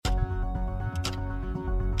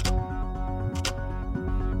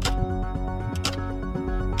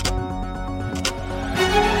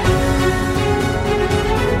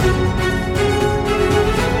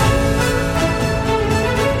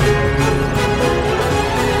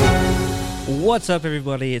What's up,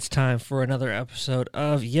 everybody? It's time for another episode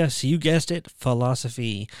of, yes, you guessed it,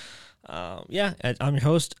 Philosophy. I'm your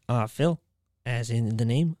host, Phil, as in the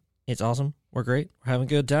name. It's awesome. We're great. We're having a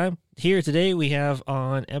good time. Here today we have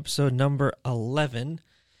on episode number 11,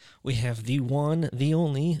 we have the one, the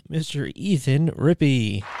only, Mr. Ethan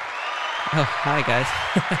Rippey. Oh, hi, guys.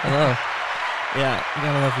 Hello. Yeah, you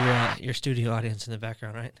gotta love your studio audience in the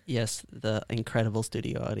background, right? Yes, the incredible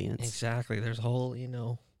studio audience. Exactly. There's a whole,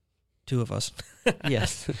 two of us.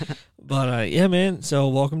 Yes. But, yeah, man, so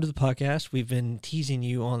welcome to the podcast. We've been teasing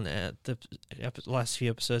you on the last few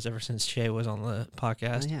episodes ever since Shay was on the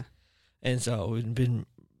podcast. Oh, yeah. And so we've been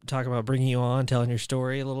talking about bringing you on, telling your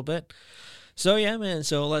story a little bit. So, yeah, man,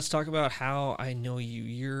 so let's talk about how I know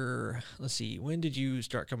you. Let's see, when did you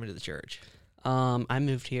start coming to the church? I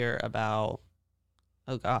moved here about,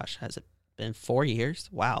 has it been 4 years?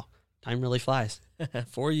 Wow. Time really flies.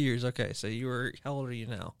 4 years, okay. So how old are you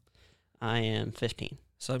now? I am 15.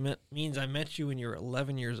 So means I met you when you were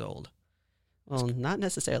 11 years old. Well, not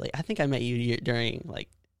necessarily. I think I met you during,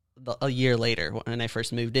 a year later when I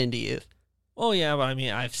first moved into youth. Oh yeah, but I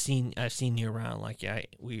mean, I've seen you around.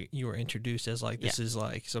 You were introduced as this is so.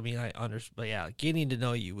 I mean, I understand, but yeah, getting to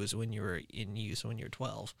know you was when you were in youth, so when you were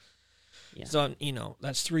 12. Yeah. So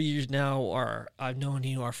that's 3 years now. I've known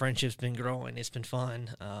you. Our friendship's been growing. It's been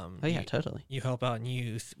fun. Totally. You help out in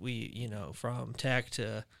youth. We from tech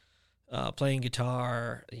to playing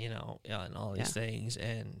guitar, and all these things.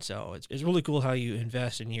 And so it's really cool how you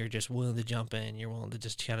invest and you're just willing to jump in. You're willing to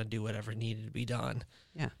just kind of do whatever needed to be done.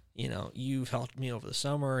 Yeah. You've helped me over the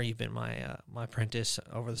summer. You've been my apprentice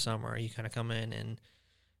over the summer. You kind of come in and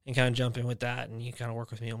kind of jump in with that, and you kind of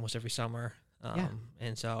work with me almost every summer.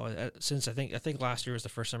 And so since I think last year was the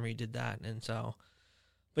first summer you did that, and so.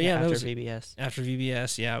 But after VBS. After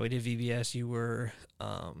VBS, yeah, we did VBS. You were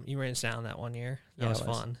in sound that 1 year. That was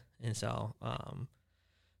fun. And so,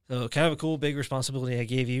 so kind of a cool big responsibility I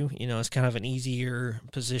gave you. It's kind of an easier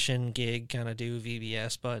position gig, kind of do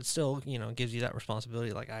VBS, but still, gives you that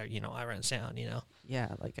responsibility. I ran sound. Yeah,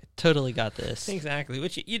 I totally got this. Exactly,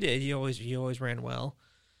 which you did. You always ran well.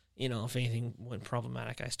 If anything went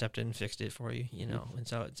problematic, I stepped in and fixed it for you. And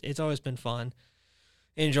so it's always been fun.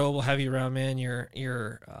 Enjoyable, have you around, man.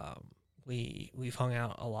 We've hung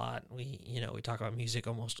out a lot. We talk about music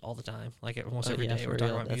almost all the time. Almost every day we're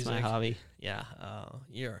talking about music. That's my hobby. Yeah.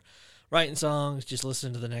 You're writing songs, just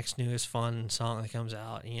listen to the next newest fun song that comes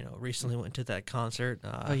out. Recently went to that concert.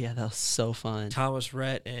 That was so fun. Thomas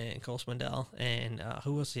Rhett and Cole Swindell. And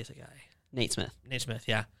who was the other guy? Nate Smith. Nate Smith,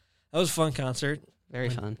 yeah. That was a fun concert. Very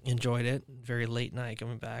fun. Enjoyed it. Very late night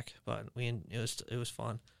coming back, but it was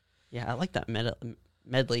fun. Yeah, I like that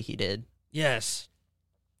medley he did. Yes.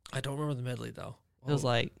 I don't remember the medley, though. It was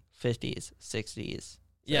 50s, 60s,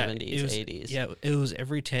 70s, 80s. Yeah, it was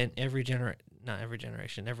every decade. Every decade,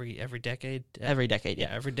 yeah.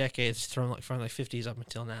 Every decade from the 50s up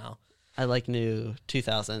until now. I knew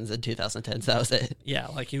 2000s and 2010s. That was it. Yeah,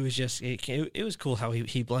 it was just it was cool how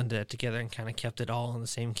he blended it together and kind of kept it all in the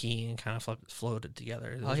same key and kind of floated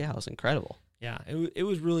together. It was incredible. Yeah, it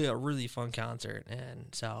was really a really fun concert, and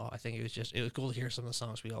so I think it was cool to hear some of the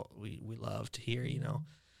songs we love to hear.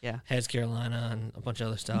 Yeah, Heads Carolina and a bunch of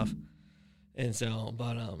other stuff, and so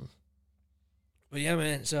but yeah,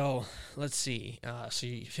 man. So let's see. So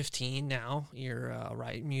you're 15 now. You're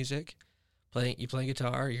writing music. You play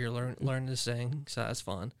guitar, you're learning to sing, so that's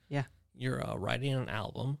fun. Yeah. You're writing an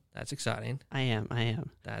album. That's exciting. I am.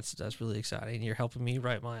 That's really exciting. You're helping me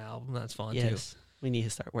write my album. That's fun, too. Yes, we need to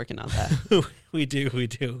start working on that. We do.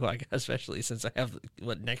 Especially since I have,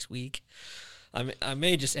 next week? I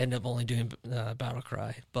may just end up only doing Battle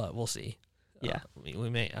Cry, but we'll see. Yeah.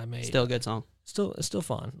 I may. Still a good song. It's still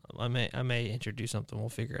fun. I may introduce something. We'll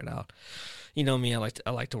figure it out. You know me. I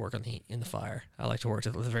like to work in the fire. I like to work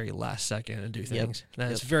to the very last second and do things. Yep.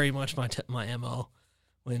 That's very much my MO.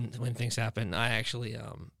 When things happen, I actually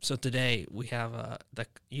So today we have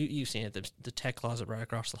you've seen it, the tech closet right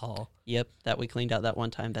across the hall. Yep, that we cleaned out that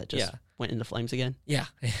one time that just went into flames again. Yeah,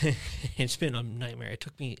 it's been a nightmare.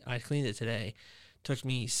 I cleaned it today. Took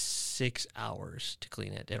me 6 hours to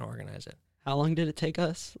clean it and organize it. How long did it take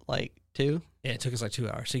us? 2? Yeah, it took us 2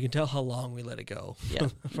 hours. So you can tell how long we let it go. Yeah.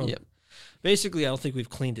 Yep. Basically, I don't think we've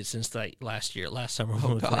cleaned it since last summer.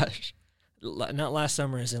 Oh, gosh. Not last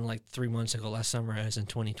summer as in 3 months ago. Last summer as in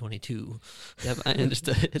 2022. Yep, I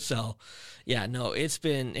understood. So, yeah, no, it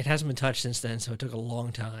hasn't been touched since then, so it took a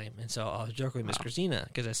long time. And so I was joking with Miss Christina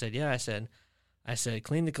because I said,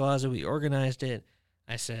 clean the closet. We organized it.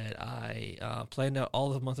 I said, I planned out all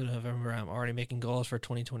the month of November. I'm already making goals for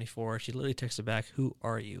 2024. She literally texted back, "Who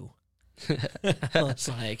are you?" I was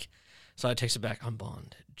so I texted back, "I'm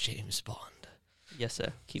Bond, James Bond." Yes,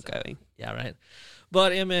 sir. Keep going. Yeah, right.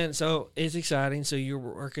 But yeah, man, so it's exciting. So you're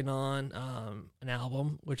working on an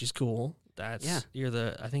album, which is cool. That's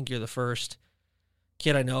I think you're the first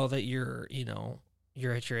kid I know that you're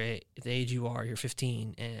at the age you are. You're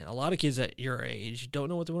 15, and a lot of kids at your age don't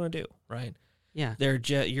know what they want to do. Right? Yeah.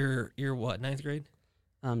 You're what, ninth grade?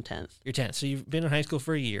 10th. You're 10th. So you've been in high school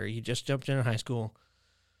for a year. You just jumped into high school.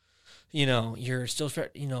 You're still,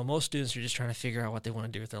 most students are just trying to figure out what they want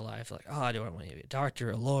to do with their life. Like, oh, do I want to be a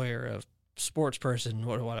doctor, a lawyer, a sports person?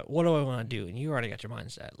 What do I want to do? And you already got your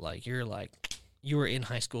mindset. Like, you were in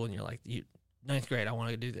high school and you're like, ninth grade, I want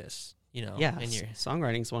to do this, Yeah, And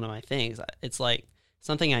songwriting is one of my things. It's like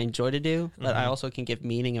something I enjoy to do, but I also can give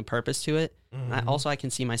meaning and purpose to it. Mm-hmm. And I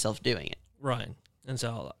can see myself doing it. Right. And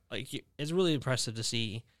so, it's really impressive to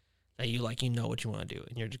see that you know what you want to do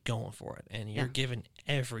and you're just going for it and you're giving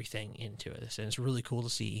everything into it. And it's really cool to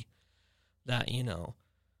see that,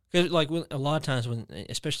 because a lot of times when,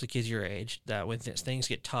 especially kids your age, that when things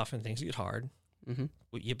get tough and things get hard,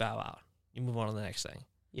 you bow out, you move on to the next thing.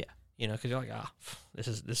 Yeah. Because you're like, this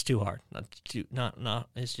is too hard.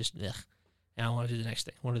 It's just, ugh. And I want to do the next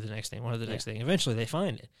thing. Want to do the next thing. Want to do the next thing. Eventually they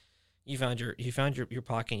find it. You found your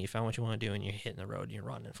pocket, and you found what you want to do, and you're hitting the road and you're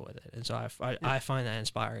running with it. And so I find that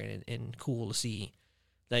inspiring and cool to see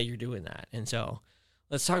that you're doing that. And so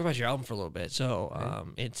let's talk about your album for a little bit.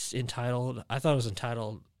 So it's entitled, I thought it was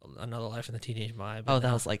entitled Another Life in the Teenage Mind. Oh,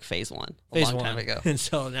 that was like phase 1, phase long time ago. And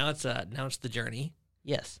so now it's The Journey.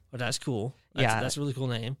 Yes. But that's cool. That's a really cool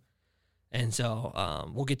name. And so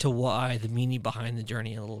we'll get to why, the meaning behind The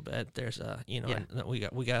Journey in a little bit. There's we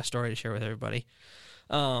got a story to share with everybody.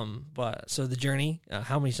 But so The Journey,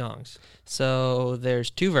 how many songs? So there's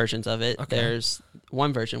 2 versions of it. Okay. There's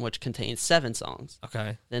one version which contains 7 songs.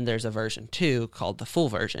 Okay. Then there's a version 2 called the full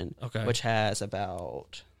version. Okay. Which has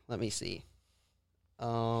about, let me see,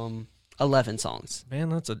 11 songs. Man,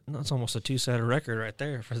 that's almost a 2-sided record right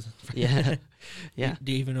there. Yeah. Yeah.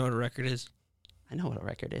 Do you even know what a record is? I know what a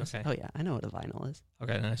record is. Okay. Oh yeah, I know what a vinyl is.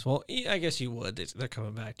 Okay, nice. Well, I guess you would. They're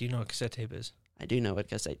coming back. Do you know what a cassette tape is? I do know what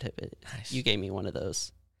cassette tape is. Nice. You gave me one of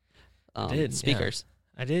those Yeah. speakers.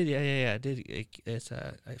 I did. Yeah. I did.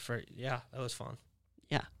 That was fun.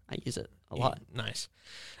 Yeah, I use it a lot. Nice.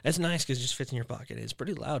 It's nice because it just fits in your pocket. It's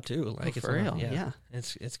pretty loud too. Like it's for real. Yeah.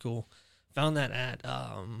 It's cool. Found that at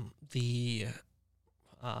the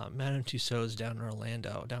Madame Tussauds down in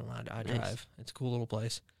Orlando, down I Drive. Nice. It's a cool little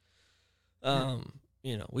place.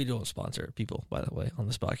 We don't sponsor people, by the way, on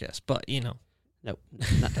this podcast, but Nope,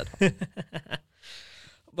 not at all.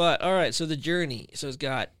 But all right, so The Journey. So it's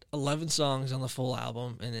got 11 songs on the full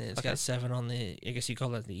album, and then it's got 7 on I guess you call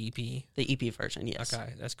that the EP. The EP version, yes.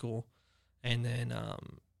 Okay, that's cool. And then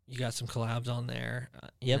you got some collabs on there.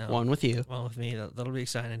 One with you. One with me. That'll be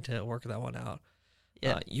exciting to work that one out.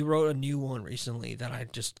 Yeah. You wrote a new one recently that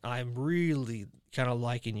I'm really kind of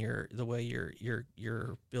liking the way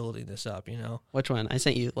you're building this up. Which one? I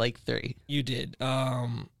sent you like 3. You did.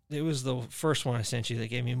 It was the first one I sent you that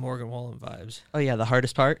gave me Morgan Wallen vibes. Oh yeah, the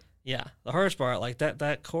hardest part. Yeah, the hardest part, like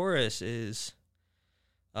that chorus is,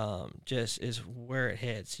 just is where it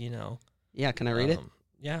hits. Yeah, can I read it?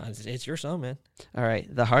 Yeah, it's your song, man. All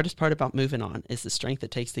right. The hardest part about moving on is the strength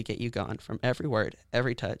it takes to get you gone from every word,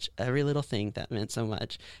 every touch, every little thing that meant so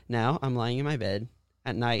much. Now I'm lying in my bed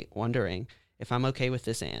at night wondering if I'm okay with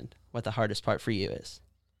this and what the hardest part for you is.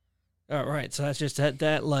 All right. So that's just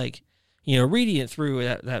that like, reading it through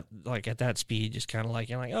that like at that speed, just kind of like,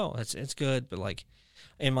 you're like, oh, it's good. But like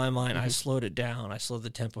in my mind, I slowed it down. I slowed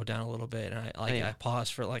the tempo down a little bit. And I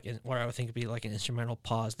paused for like what I would think would be like an instrumental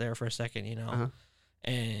pause there for a second,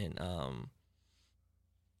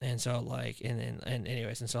 And so like and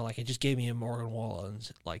anyways, and so like it just gave me a Morgan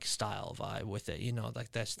Wallen's like style vibe with it,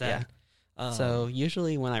 like that's that. Yeah. So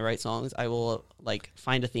usually when I write songs, I will like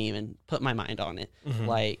find a theme and put my mind on it. Mm-hmm.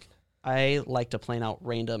 Like I like to plan out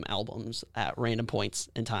random albums at random points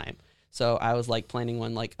in time. So I was like planning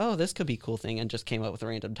one like, oh, this could be a cool thing, and just came up with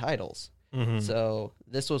random titles. Mm-hmm. So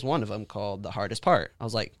this was one of them called The Hardest Part. I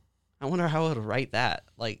was like, I wonder how I would write that.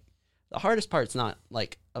 Like the hardest part's not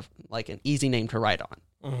like an easy name to write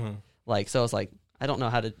on. Mm-hmm. Like, so I was like, I don't know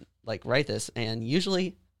how to like write this. And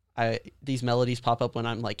usually these melodies pop up when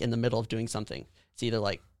I'm like in the middle of doing something. It's either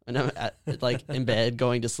like when I'm like in bed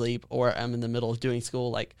going to sleep, or I'm in the middle of doing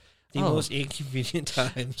school. Like the most inconvenient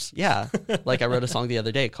times. Yeah. Like I wrote a song the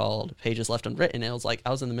other day called Pages Left Unwritten. And it was like,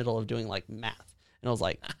 I was in the middle of doing like math, and I was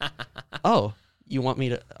like, oh, you want me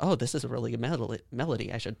to, this is a really good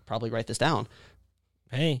melody. I should probably write this down.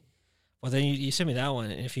 Hey, well then you send me that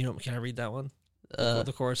one. If you don't, can I read that one?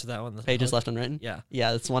 The chorus of that one. The Pages hook. Left Unwritten. Yeah.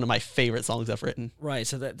 Yeah, it's one of my favorite songs I've written. Right.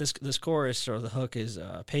 So that this chorus or the hook is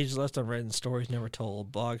pages left unwritten, stories never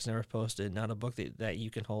told, blogs never posted, not a book that you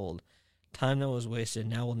can hold. Time that was wasted,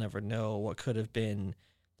 now we'll never know what could have been.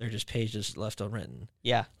 They're just pages left unwritten.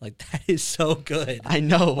 Yeah. Like, that is so good. I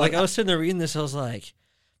know. Like, I was sitting there reading this, I was like,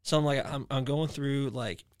 so I'm like, I'm going through,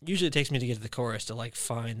 like, usually it takes me to get to the chorus to, like,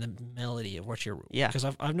 find the melody of what you're, Yeah. Because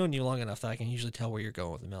I've known you long enough that I can usually tell where you're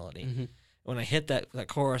going with the melody. Mm-hmm. When I hit that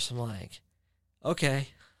chorus, I'm like, okay,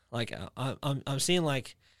 like, I'm seeing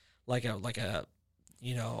like a,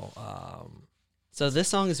 you know, So this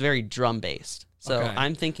song is very drum based. So Okay.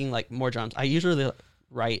 I'm thinking like more drums. I usually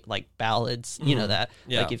write like ballads, you know Mhm. that,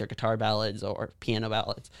 Yeah. like either guitar ballads or piano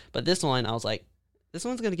ballads. But this one, I was like, this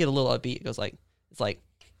one's gonna get a little upbeat. It goes like, it's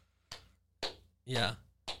yeah,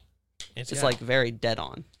 like very dead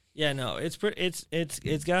on. yeah, no, it's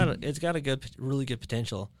got a good, really good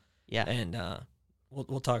potential. Yeah, And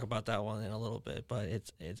we'll talk about that one in a little bit, but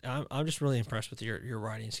I'm just really impressed with your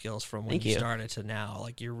writing skills from when Thank you you. started to now.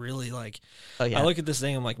 Like, you're really like, oh yeah. I look at this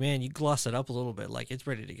thing, I'm like, man, you glossed it up a little bit, like it's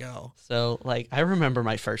ready to go. So like I remember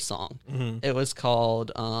my first song. Mm-hmm. It was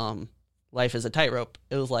called "Life Is a Tightrope."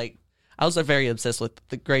 It was like I was very obsessed with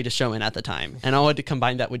The Greatest Showman at the time, and I wanted to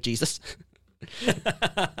combine that with Jesus.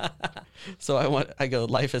 So I go,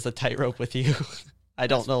 "Life is a tightrope with you." I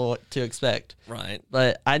don't know what to expect. Right.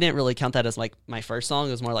 But I didn't really count that as like my first song.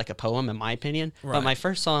 It was more like a poem, in my opinion. Right. But my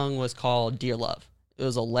first song was called "Dear Love." It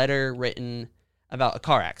was a letter written about a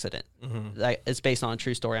car accident. Mm-hmm. It's based on a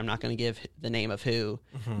true story. I'm not going to give the name of who,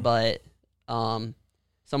 Mm-hmm. but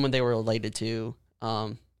someone they were related to,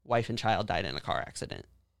 wife and child died in a car accident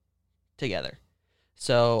together.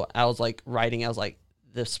 So I was like writing. I was like,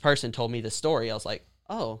 this person told me this story. I was like,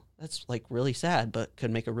 oh, that's like really sad, but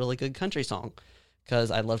could make a really good country song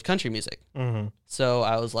because I love country music. Mm-hmm. So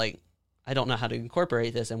I was like, I don't know how to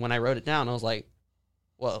incorporate this. And when I wrote it down, I was like,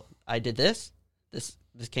 well, I did this. This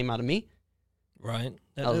came out of me. Right.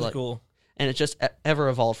 I That was is like- cool. And it just ever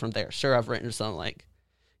evolved from there. Sure, I've written some like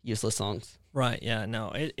useless songs. Right. Yeah.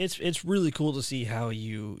 No. It's really cool to see how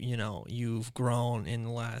you've grown in the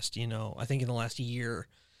last I think in the last year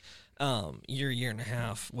and a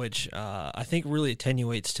half, which I think really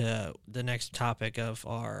attenuates to the next topic of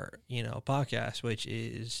our podcast, which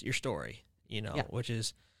is your story. Yeah. Which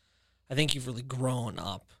is I think you've really grown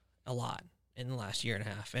up a lot in the last year and a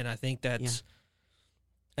half, and I think that's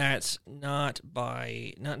not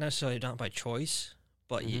necessarily not by choice,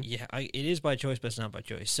 but Mhm. it is by choice, but it's not by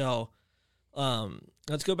choice. So.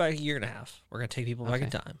 Let's go back a year and a half. We're gonna take people back in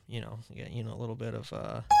Okay. time. You get a little bit of.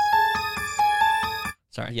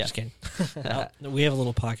 Sorry, Yeah. just kidding. We have a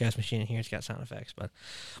little podcast machine in here. It's got sound effects, but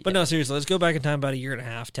no, seriously, let's go back in time about a year and a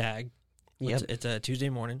half. Tag. Yep. It's a Tuesday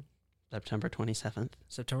morning, September 27th.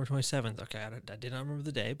 September 27th. Okay, I did not remember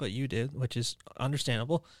the day, but you did, which is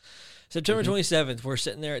understandable. September 27th. We're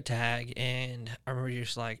sitting there at Tag, and I remember you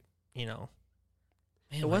just like, man,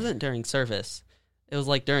 It wasn't during service. It was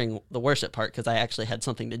like during the worship part because I actually had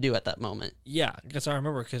something to do at that moment. Yeah, because I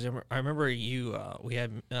remember you. We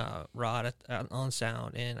had Rod on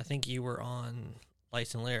sound, and I think you were on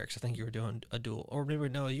lights and lyrics. I think you were doing a dual, or maybe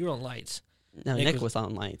no, you were on lights. No, Nick Nick was- was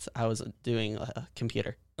on lights. I was doing a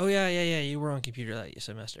computer. Oh yeah. You were on computer that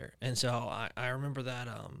semester, and so I remember that.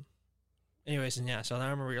 Anyways, and yeah, so I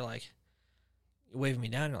remember you're like waving me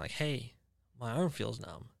down. You're like, "Hey, my arm feels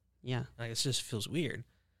numb. Yeah. Like it just feels weird."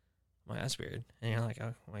 I'm like, that's weird. And you're like, oh,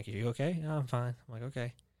 I'm like, are you okay? Yeah, I'm fine. I'm like,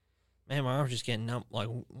 okay. Man, my arm's just getting numb, like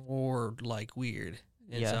more like weird.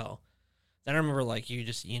 And Yeah. so then I remember like you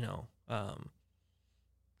just,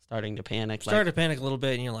 Starting to panic. started to panic a little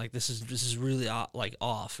bit, and you're like, this is really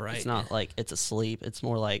off, right? It's not like it's asleep. It's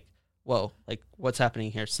more like, whoa, like what's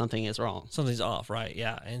happening here? Something is wrong. Something's off, right?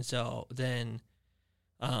 Yeah. And so then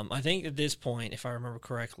I think at this point, if I remember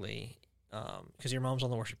correctly, because your mom's on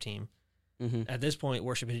the worship team, Mm-hmm. at this point,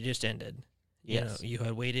 worship had just ended. Yes. You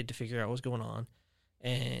had waited to figure out what's going on,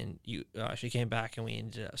 and she came back, and we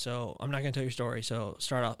ended up. So I'm not going to tell your story. So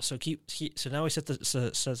start off. So so now we set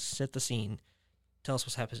the scene. Tell us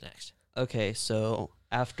what happens next. Okay, so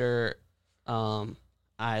after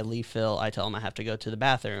I leave Phil, I tell him I have to go to the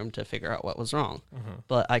bathroom to figure out what was wrong. Mm-hmm.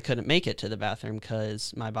 But I couldn't make it to the bathroom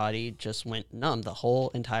because my body just went numb. The whole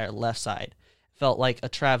entire left side felt like a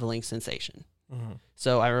traveling sensation. Mm-hmm.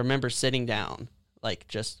 So I remember sitting down, like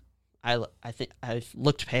just I think I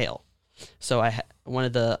looked pale. So one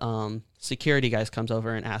of the security guys comes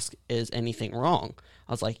over and asks, "Is anything wrong?"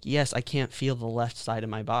 I was like, "Yes, I can't feel the left side of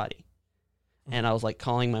my body." Mhm. And I was like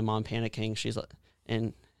calling my mom, panicking. She's like,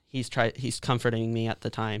 and he's comforting me at the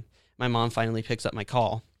time. My mom finally picks up my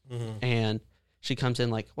call, Mm-hmm. and she comes in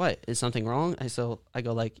like, what, is something wrong? I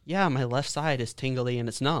go like, yeah, my left side is tingly and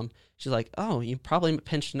it's numb. She's like, oh, you probably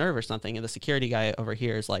pinched a nerve or something. And the security guy over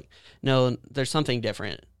here is like, no, there's something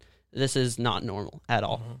different. This is not normal at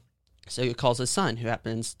all. Mm-hmm. So he calls his son, who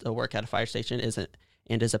happens to work at a fire station, is a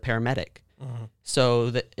paramedic. Mm-hmm. So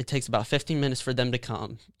it takes about 15 minutes for them to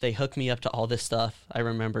come. They hook me up to all this stuff. I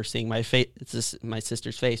remember seeing my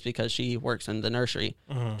sister's face because she works in the nursery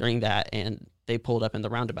during that, and they pulled up in the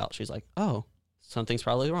roundabout. She's like, oh, something's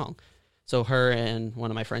probably wrong. So her and one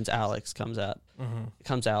of my friends, Alex, comes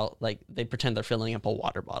out, like they pretend they're filling up a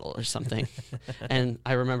water bottle or something. And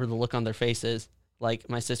I remember the look on their faces. Like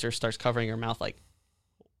my sister starts covering her mouth like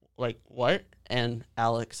what? And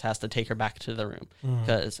Alex has to take her back to the room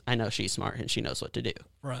because I know she's smart and she knows what to do.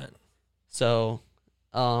 Right. So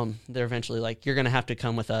they're eventually like, you're going to have to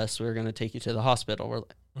come with us. We're going to take you to the hospital.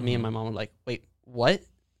 Me and my mom were like, wait, what?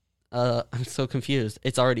 I'm so confused.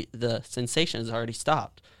 The sensation has already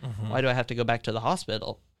stopped. Why do I have to go back to the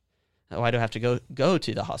hospital? Why do I have to go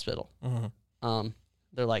to the hospital?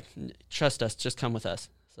 They're like, trust us, just come with us.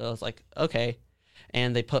 So I was like, okay.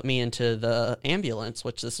 And they put me into the ambulance,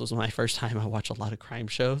 which this was my first time. I watch a lot of crime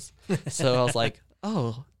shows. So I was like,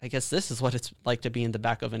 oh, I guess this is what it's like to be in the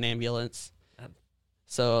back of an ambulance.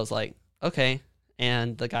 So I was like, okay.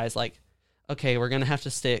 And the guy's like, okay, we're going to have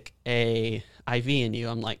to stick a IV in you.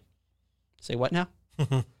 I'm like, say what now?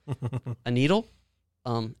 A needle?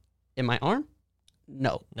 In my arm?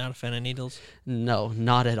 No. Not a fan of needles? No,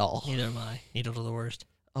 not at all. Neither am I. Needles are the worst.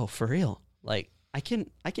 Oh, for real? Like, I can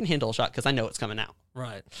handle a shot because I know it's coming out.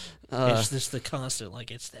 Right. It's just the constant,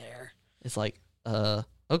 like, it's there. It's like,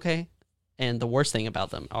 okay. And the worst thing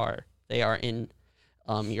about them they are in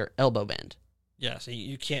your elbow bend. Yeah, so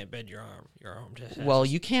you can't bend your arm. Your arm just has Well,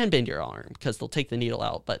 you can bend your arm because they'll take the needle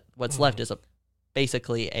out, but what's left is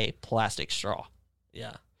basically a plastic straw.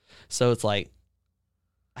 Yeah. So it's like,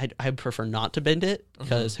 I'd prefer not to bend it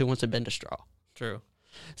because who wants to bend a straw? True.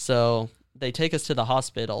 So they take us to the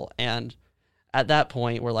hospital, and at that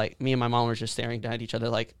point, we're like, me and my mom were just staring at each other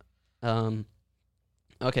like,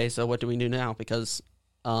 okay, so what do we do now? Because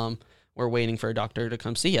we're waiting for a doctor to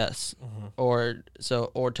come see us or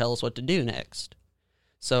tell us what to do next.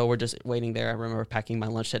 So we're just waiting there. I remember packing my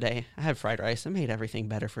lunch today. I had fried rice. I made everything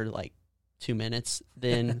better for like 2 minutes.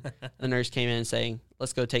 Then the nurse came in saying,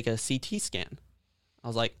 let's go take a CT scan. I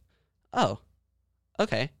was like, oh,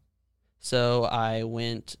 okay. So I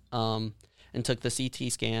went and took the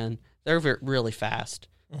CT scan. They're really fast.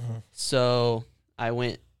 So I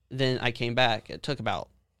went, then I came back. It took about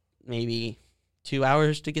maybe 2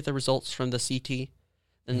 hours to get the results from the CT.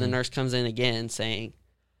 Then the nurse comes in again saying,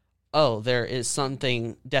 oh, there is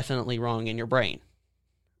something definitely wrong in your brain.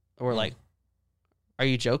 We're like, are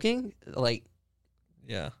you joking? Like,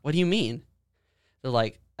 yeah. What do you mean? They're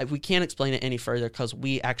like, we can't explain it any further because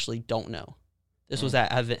we actually don't know. This was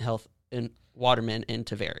at Advent Health in Waterman in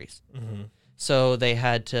Tavares. So they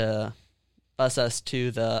had to bus us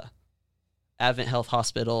to the Advent Health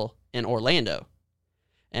Hospital in Orlando.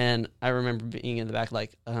 And I remember being in the back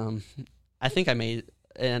like, I think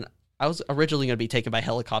and I was originally going to be taken by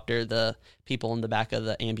helicopter. The people in the back of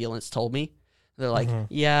the ambulance told me. They're like,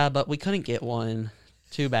 yeah, but we couldn't get one.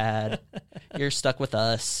 Too bad. You're stuck with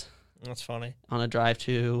us. That's funny. On a drive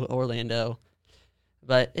to Orlando.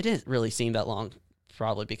 But it didn't really seem that long,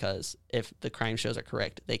 probably because if the crime shows are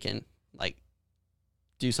correct, they can, like,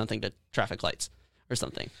 do something to traffic lights or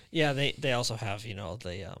something. Yeah, they also have,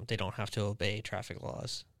 they don't have to obey traffic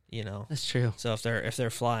laws, That's true. So if they're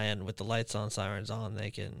flying with the lights on, sirens on,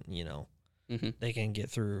 they can, they can get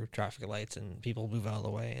through traffic lights and people move out of the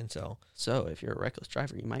way. And so if you're a reckless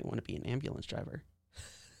driver, you might want to be an ambulance driver.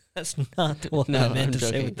 That's not what I meant to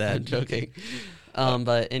say with that. I'm joking.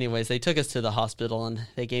 But anyways, they took us to the hospital and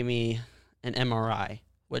they gave me an MRI,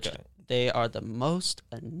 which they are the most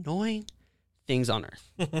annoying things on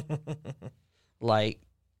earth. Like,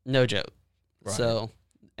 no joke. Right. So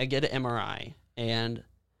I get an MRI and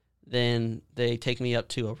then they take me up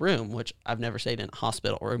to a room, which I've never stayed in a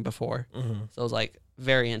hospital room before. So it was like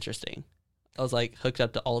very interesting. I was like hooked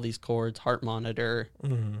up to all these cords, heart monitor,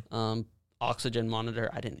 oxygen monitor.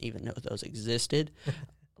 I didn't even know those existed.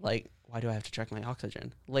 Like, why do I have to track my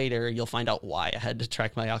oxygen? Later, you'll find out why I had to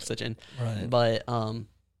track my oxygen. Right. But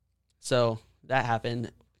so that happened.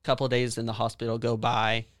 A couple of days in the hospital go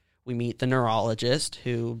by. We meet the neurologist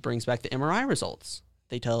who brings back the MRI results.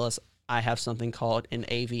 They tell us I have something called an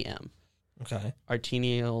AVM. Okay.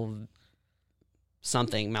 Arterial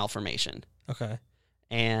something malformation. Okay.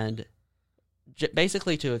 And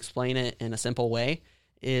basically, to explain it in a simple way,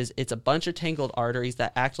 is it's a bunch of tangled arteries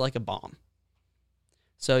that act like a bomb.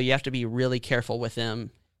 So you have to be really careful with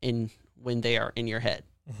them in when they are in your head,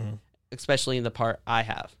 Mm-hmm. especially in the part I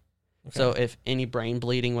have. Okay. So if any brain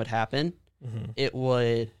bleeding would happen, Mm-hmm. it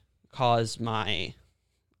would cause my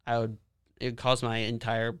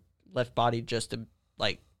entire left body just to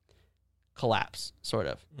like collapse, sort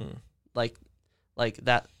of like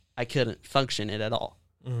that. I couldn't function it at all.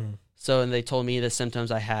 Mm-hmm. So, and they told me the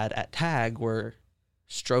symptoms I had at TAG were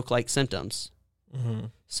stroke-like symptoms. Mm-hmm.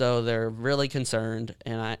 So they're really concerned,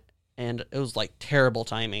 and it was like terrible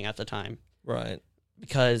timing at the time Right.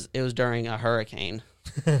 because it was during a hurricane.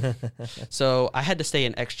 So I had to stay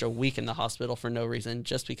an extra week in the hospital for no reason,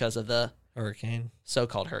 just because of the Hurricane.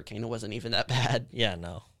 so-called hurricane. It wasn't even that bad. Yeah,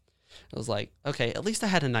 no. It was like, okay, at least I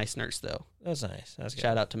had a nice nurse though. That's nice. That's good.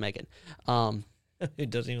 Shout out to Megan. Who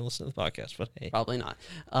doesn't even listen to the podcast, but hey. Probably not.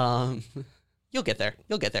 You'll get there.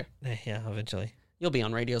 You'll get there. Yeah, eventually. You'll be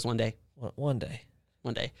on radios one day. One day.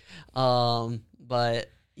 One day. But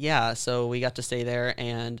yeah, so we got to stay there,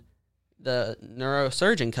 and the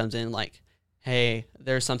neurosurgeon comes in like, hey,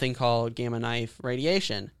 there's something called gamma knife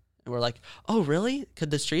radiation. And we're like, oh, really?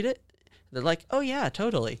 Could this treat it? They're like, oh, yeah,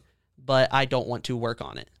 totally. But I don't want to work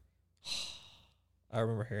on it. I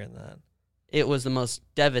remember hearing that. It was the most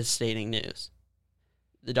devastating news.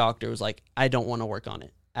 The doctor was like, I don't want to work on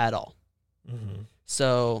it at all. Mm-hmm.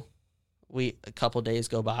 So a couple days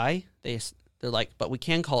go by. They're like, but we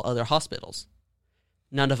can call other hospitals.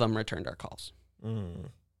 None of them returned our calls. Mm.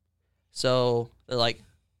 So they're like,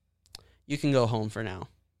 you can go home for now.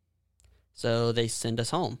 So they send us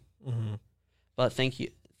home. Mm-hmm. But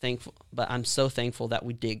but I'm so thankful that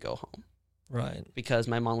we did go home, Right. because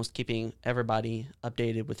my mom was keeping everybody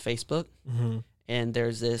updated with Facebook. Mm-hmm. And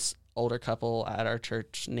there's this older couple at our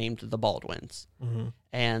church named the Baldwins. Mm-hmm.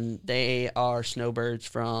 And they are snowbirds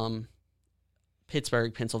from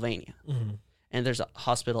Pittsburgh, Pennsylvania. Mm-hmm. And there's a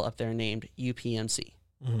hospital up there named UPMC.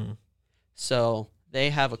 Mm-hmm. So they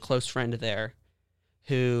have a close friend there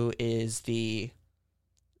who is the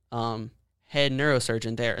head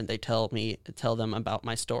neurosurgeon there, and they tell them about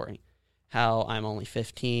my story, how I'm only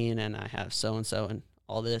 15 and I have so-and-so and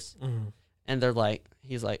all this. Mm-hmm. And they're like,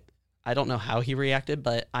 he's like, I don't know how he reacted,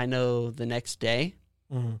 but I know the next day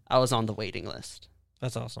Mm-hmm. I was on the waiting list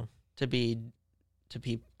That's awesome. to be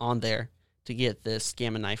on there to get this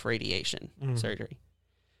gamma knife radiation Mhm. surgery.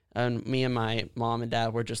 And me and my mom and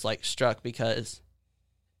dad were just like struck, because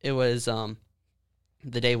it was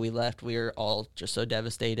the day we left, we were all just so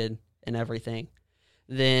devastated and everything.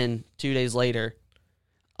 Then 2 days later,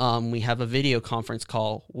 we have a video conference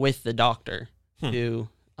call with the doctor who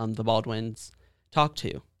the Baldwins talked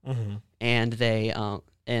to. Mm-hmm. And they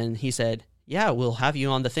and he said, yeah, we'll have you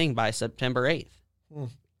on the thing by September 8th. Mm.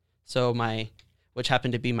 So which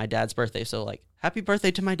happened to be my dad's birthday. So like, happy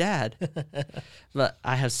birthday to my dad. But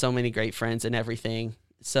I have so many great friends and everything.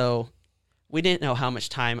 So we didn't know how much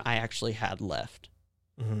time I actually had left.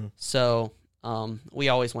 Mm-hmm. So we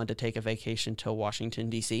always wanted to take a vacation to Washington,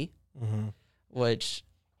 D.C., Mm-hmm. which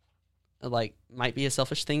like might be a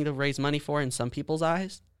selfish thing to raise money for in some people's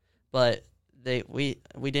eyes. But we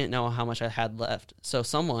didn't know how much I had left. So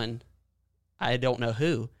someone, I don't know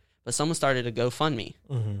who, but someone started a GoFundMe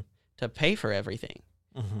Mm-hmm. to pay for everything.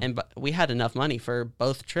 Mm-hmm. And we had enough money for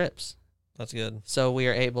both trips. That's good. So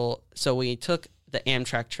we took the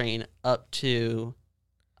Amtrak train up to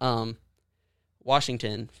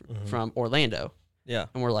Washington Mhm. from Orlando. Yeah.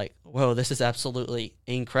 And we're like, whoa, this is absolutely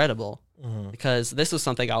incredible, Mm-hmm. because this was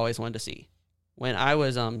something I always wanted to see. When I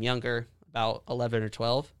was younger, about 11 or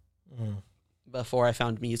 12, Mm-hmm. before I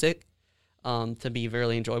found music to be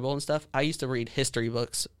really enjoyable and stuff, I used to read history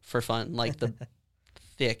books for fun, like the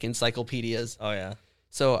thick encyclopedias. Oh yeah.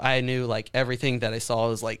 So I knew like everything that I saw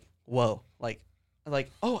was like, whoa, like,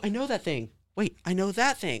 oh, I know that thing. Wait, I know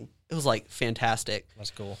that thing. It was like fantastic.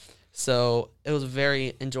 That's cool. So it was a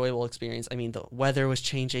very enjoyable experience. I mean, the weather was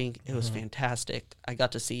changing. It was Mhm. fantastic. I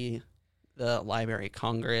got to see the Library of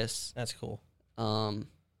Congress, That's cool.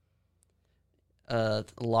 a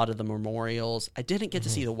lot of the memorials. I didn't get to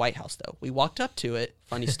see the White House though. We walked up to it.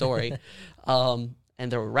 Funny story.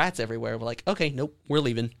 And there were rats everywhere. We're like, okay, nope, we're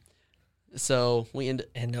leaving. So we ended.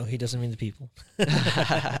 And no, he doesn't mean the people.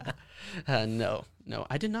 No,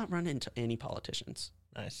 I did not run into any politicians.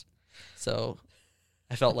 Nice. So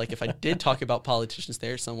I felt like if I did talk about politicians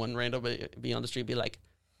there, someone randomly be on the street be like,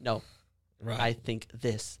 no, Right. I think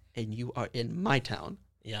this, and you are in my town.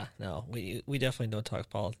 Yeah. No, we definitely don't talk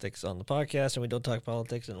politics on the podcast, and we don't talk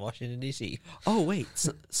politics in Washington D.C. Oh, wait,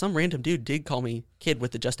 some random dude did call me kid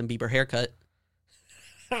with the Justin Bieber haircut.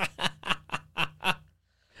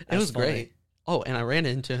 It was great. Oh, and I ran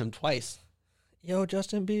into him twice. Yo,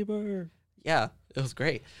 Justin Bieber. Yeah, it was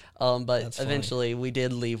great. But That's funny. eventually we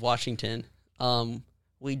did leave Washington.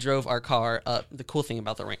 we drove our car up. The cool thing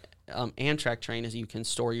about the Amtrak train is you can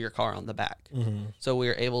store your car on the back. Mm-hmm. So we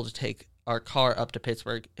were able to take our car up to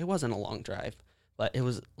Pittsburgh. It wasn't a long drive, but it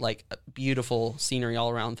was like a beautiful scenery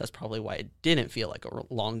all around. That's probably why it didn't feel like a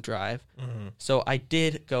long drive. Mm-hmm. So I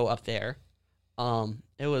did go up there.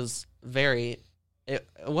 It was it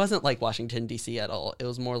wasn't like Washington, D.C. at all. It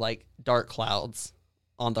was more like dark clouds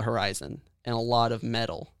on the horizon and a lot of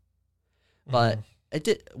metal. But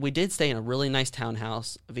we did stay in a really nice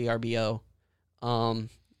townhouse, VRBO.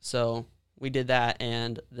 So we did that,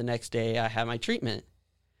 and the next day I had my treatment.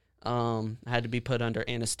 I had to be put under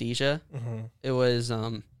anesthesia. Mm-hmm. It was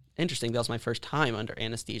interesting. That was my first time under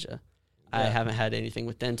anesthesia. Yeah. I haven't had anything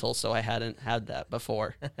with dental, so I hadn't had that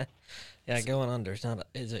before. Yeah, going under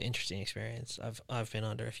is an interesting experience. I've been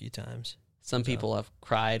under a few times. Some people have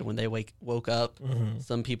cried when they woke up. Mm-hmm.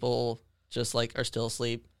 Some people just like are still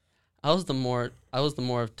asleep. I was the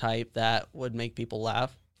more type that would make people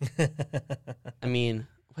laugh. I mean,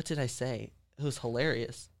 what did I say? It was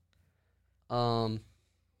hilarious. It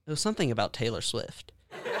was something about Taylor Swift.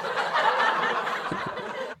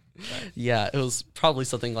 Yeah, it was probably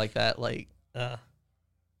something like that. Like,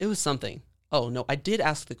 it was something. Oh, no, I did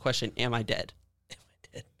ask the question, am I dead? Am I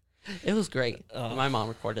dead? It was great. My mom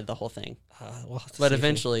recorded the whole thing. We'll have to But see if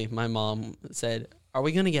eventually, my mom said, are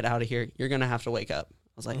we going to get out of here? You're going to have to wake up.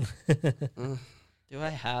 I was like, do I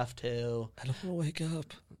have to? I don't want to wake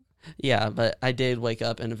up. Yeah, but I did wake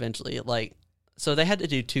up, and eventually, like, so they had to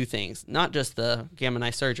do two things. Not just the Gamma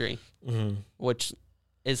Knife surgery, which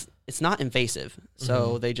it's not invasive.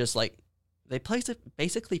 So they just, like,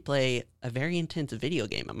 basically play a very intense video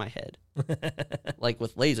game in my head, like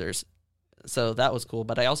with lasers. So that was cool.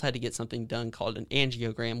 But I also had to get something done called an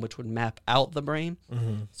angiogram, which would map out the brain.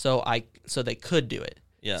 So they could do it.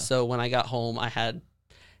 Yeah. So when I got home, I had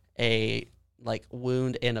a like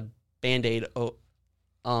wound and a Band-Aid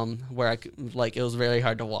where I could, like, it was very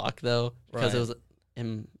hard to walk though because it was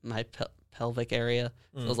in my pelvic area.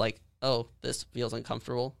 So it was like, oh, this feels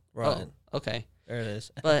uncomfortable. Right. Oh, okay. There it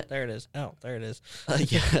is. But there it is. Oh, there it is.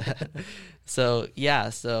 yeah.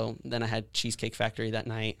 So then I had Cheesecake Factory that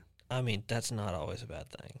night. I mean, that's not always a bad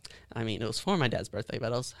thing. I mean, it was for my dad's birthday,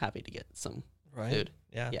 but I was happy to get some food.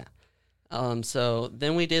 Yeah. Yeah. So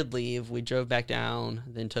then we did leave. We drove back down,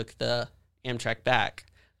 then took the Amtrak back.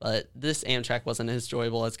 But this Amtrak wasn't as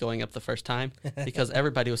enjoyable as going up the first time because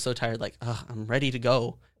everybody was so tired, like, oh, I'm ready to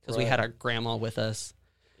go because we had our grandma with us.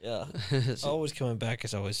 Yeah. Always coming back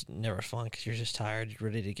is always never fun because you're just tired. You're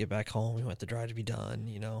ready to get back home. You want the drive to be done,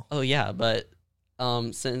 you know? Oh, yeah. But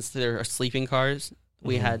since there are sleeping cars,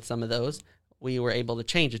 we had some of those. We were able to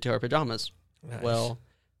change it to our pajamas. Nice. Well,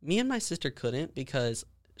 me and my sister couldn't because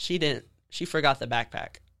she forgot the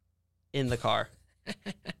backpack in the car.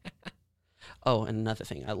 Oh, and another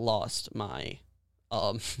thing, I lost my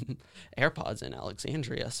AirPods in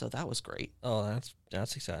Alexandria, so that was great. Oh,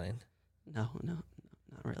 that's exciting. No, not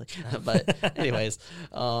really. But anyways,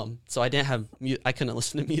 so I didn't have I couldn't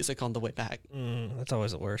listen to music on the way back. That's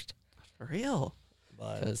always the worst. For real.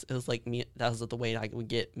 Because it was like that was the way I would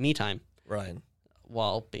get me time. Right.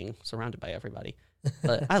 While being surrounded by everybody.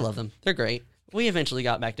 But I love them. They're great. We eventually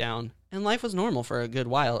got back down, and life was normal for a good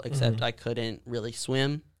while, except I couldn't really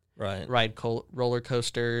swim. Right. Ride roller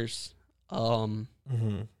coasters. Play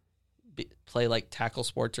like tackle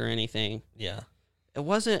sports or anything. Yeah. It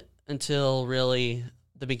wasn't until really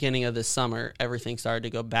the beginning of this summer everything started to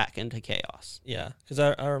go back into chaos. Yeah, because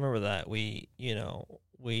I remember that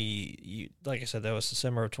like I said, that was the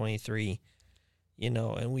summer of 23,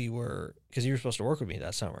 and we were, because you were supposed to work with me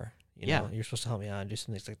that summer. You were supposed to help me out and do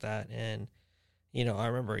some things like that. And, I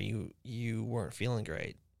remember you weren't feeling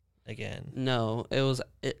great again. No,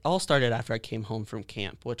 it all started after I came home from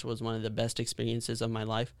camp, which was one of the best experiences of my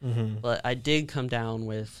life. But I did come down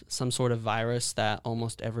with some sort of virus that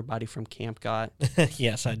almost everybody from camp got.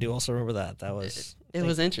 Yes, I do also remember that. That was... It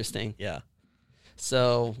was interesting. Yeah.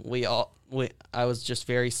 So I was just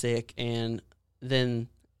very sick, and then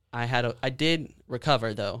I did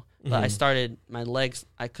recover though, but I started, my legs,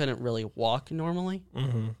 I couldn't really walk normally,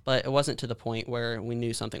 but it wasn't to the point where we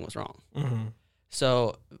knew something was wrong.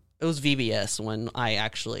 So it was VBS when I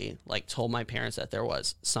actually told my parents that there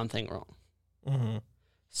was something wrong.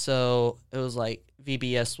 So it was like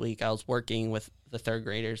VBS week. I was working with the third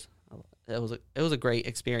graders. It was a great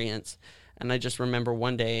experience. And I just remember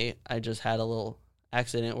one day I just had a little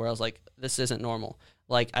accident where I was like, this isn't normal.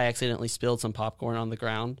 Like, I accidentally spilled some popcorn on the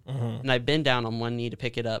ground, and I bend down on one knee to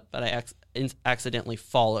pick it up, but I accidentally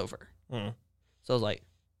fall over. So I was like,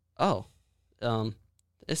 oh,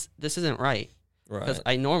 this isn't right. Because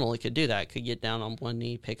I normally could do that. I could get down on one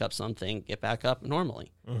knee, pick up something, get back up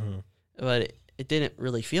normally. But it didn't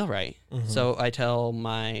really feel right. Mhm. So I tell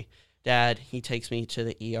my dad, he takes me to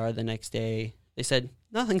the ER the next day. They said,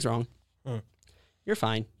 nothing's wrong. Mm. You're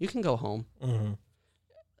fine. You can go home. Mhm.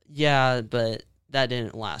 Yeah, but that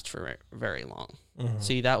didn't last for very long. Mhm.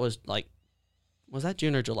 See, that was was that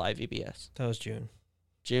June or July VBS? That was June.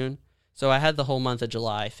 June. So I had the whole month of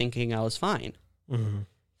July thinking I was fine. Mhm.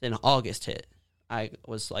 Then August hit. I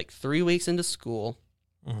was 3 weeks into school.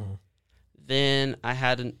 Mhm. Then I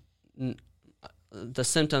had the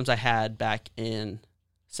symptoms I had back in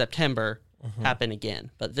September Mhm. happen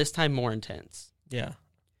again, but this time more intense Yeah.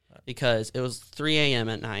 because it was 3 a.m.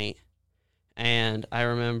 at night. And I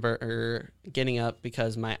remember getting up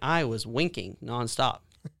because my eye was winking nonstop.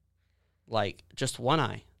 Just one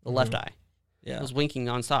eye, the left eye, Yeah. was winking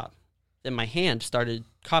nonstop. Then my hand started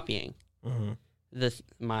copying Mhm.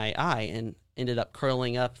 my eye and ended up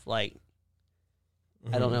curling up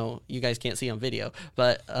I don't know, you guys can't see on video,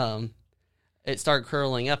 but it started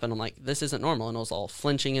curling up and I'm like, this isn't normal. And I was all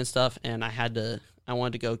flinching and stuff. And I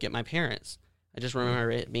wanted to go get my parents. I just remember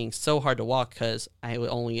it being so hard to walk because I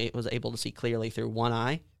only was able to see clearly through one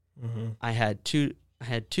eye. Mhm. I had two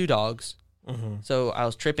dogs. Mhm. So I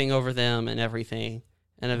was tripping over them and everything.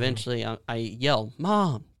 And eventually I yelled,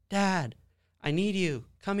 Mom, Dad, I need you.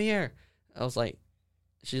 Come here. I was like,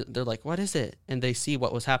 they're like, what is it? And they see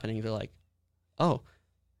what was happening. They're like, oh.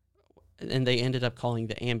 And they ended up calling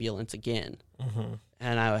the ambulance again. Mhm.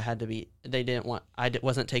 And I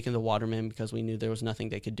wasn't taking the Waterman because we knew there was nothing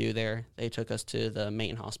they could do there. They took us to the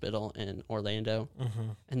main hospital in Orlando.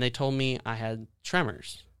 Mhm. And they told me I had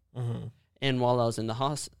tremors. Mhm. And while I was in the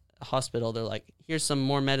hospital, they're like, here's some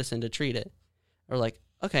more medicine to treat it. Or like,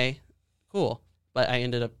 okay, cool. But I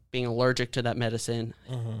ended up being allergic to that medicine.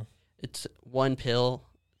 Mhm. It's one pill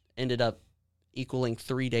ended up equaling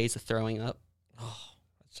 3 days of throwing up. Oh,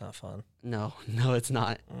 that's not fun. No, it's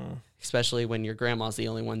not. Especially when your grandma's the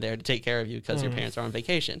only one there to take care of you because your parents are on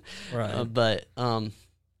vacation. Right. But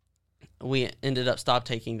we ended up stopped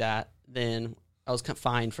taking that. Then I was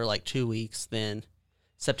confined for 2 weeks. Then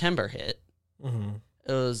September hit. Mhm.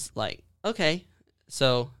 It was like, okay.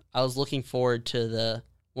 So I was looking forward to the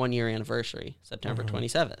 1 year anniversary, September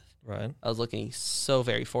 27th. Right. I was looking so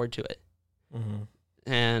very forward to it. Mhm.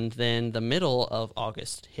 And then the middle of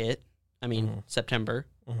August hit. September.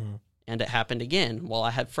 Mhm. And it happened again while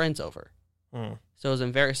I had friends over. Mm. So it was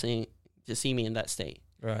embarrassing to see me in that state.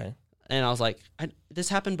 Right. And I was like, this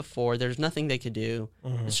happened before. There's nothing they could do.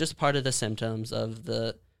 Mhm. It's just part of the symptoms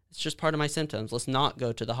it's just part of my symptoms. Let's not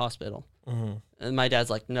go to the hospital. Mhm. And my dad's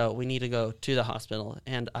like, no, we need to go to the hospital.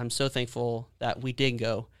 And I'm so thankful that we did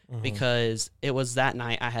go because it was that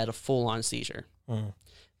night I had a full-on seizure. Mhm.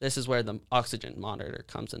 This is where the oxygen monitor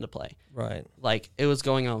comes into play. Right. It was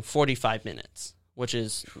going on 45 minutes, which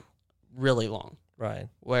is really long. Right.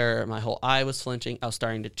 Where my whole eye was flinching. I was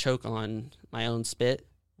starting to choke on my own spit.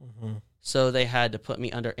 Mhm. So they had to put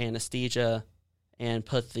me under anesthesia and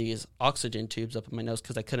put these oxygen tubes up in my nose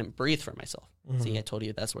because I couldn't breathe for myself. See, I told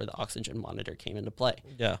you that's where the oxygen monitor came into play.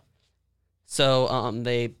 Yeah. So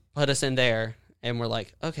they put us in there and we're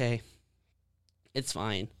like, okay, it's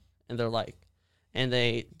fine. And they're like, and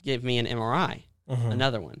they give me an MRI,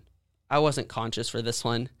 another one. I wasn't conscious for this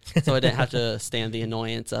one, so I didn't have to stand the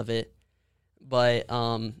annoyance of it. But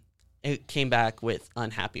it came back with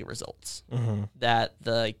unhappy results. That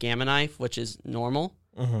the Gamma knife, which is normal,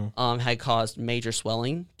 had caused major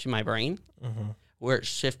swelling to my brain, where it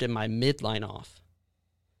shifted my midline off.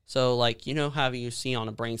 So, how you see on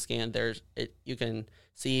a brain scan, you can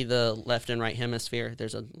see the left and right hemisphere.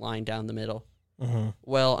 There's a line down the middle.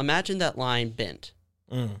 Well, imagine that line bent.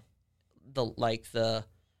 The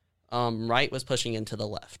right was pushing into the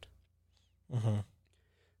left.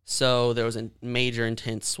 So there was a major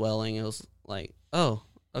intense swelling. It was like, oh,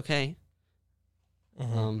 okay.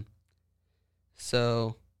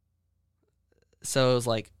 So it was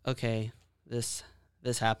like, okay, this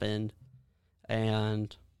happened,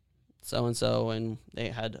 and so, and they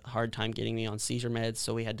had a hard time getting me on seizure meds,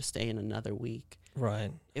 so we had to stay in another week.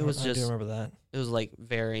 Right. It was I do remember that. It was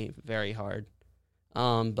very, very hard.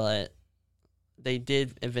 But they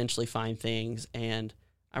did eventually find things, and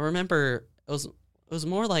I remember it was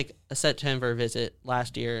more like a September visit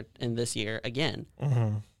last year and this year again.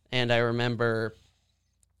 And I remember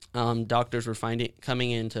doctors were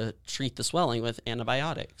coming in to treat the swelling with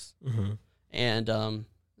antibiotics. And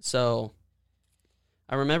so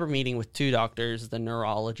I remember meeting with two doctors, the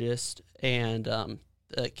neurologist and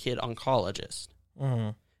the kid oncologist.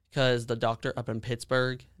 Because the doctor up in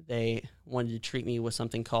Pittsburgh, they wanted to treat me with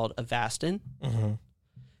something called Avastin.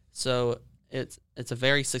 So it's a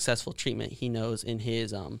very successful treatment he knows in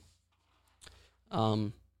his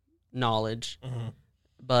knowledge, Mm-hmm.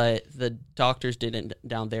 but the doctors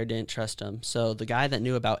down there didn't trust him. So the guy that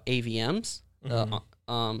knew about AVMs,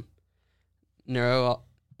 Mm-hmm. the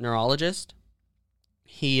neurologist,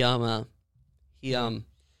 he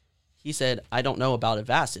said, "I don't know about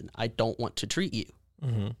Avastin. I don't want to treat you."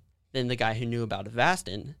 Mm-hmm. Then the guy who knew about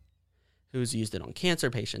Avastin, who's used it on cancer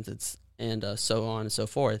patients, and so on and so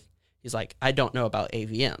forth, he's like, "I don't know about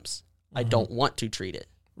AVMs. I don't want to treat it."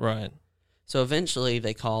 Right. So eventually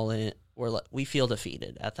they call it. We feel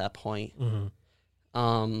defeated at that point.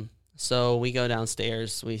 Mm-hmm. So we go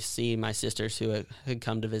downstairs. We see my sisters who had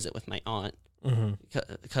come to visit with my aunt, Mm-hmm.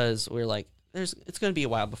 because we're like, it's going to be a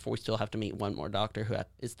while before we still have to meet one more doctor who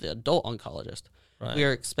is the adult oncologist. Right. We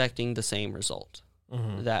are expecting the same result,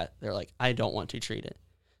 Mm-hmm. that they're like, "I don't want to treat it."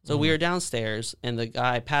 So we were downstairs, and the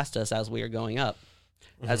guy passed us as we were going up,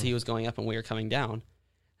 as he was going up and we were coming down,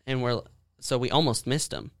 and we almost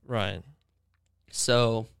missed him. Right.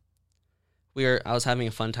 So I was having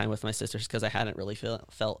a fun time with my sisters because I hadn't really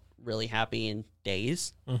felt really happy in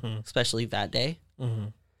days, Mm-hmm. especially that day. Mm-hmm.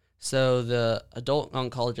 So the adult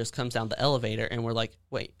oncologist comes down the elevator, and we're like,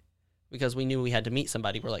 wait, because we knew we had to meet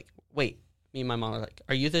somebody. We're like, wait, me and my mom are like,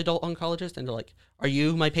 "Are you the adult oncologist?" And they're like, "Are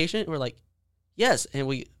you my patient?" We're like, "Yes." And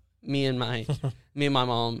me and my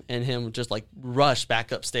mom and him just like rush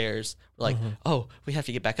back upstairs. We're like, "Oh, we have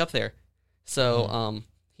to get back up there." So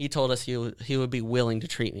he told us he would be willing to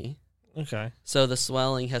treat me. Okay. So the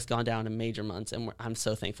swelling has gone down in major months, and I'm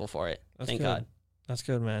so thankful for it. That's Thank good. God. That's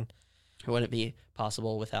good, man. It wouldn't be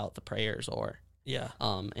possible without the prayers or Yeah.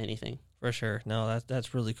 anything. For sure. No,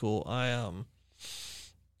 that's really cool. I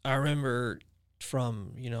remember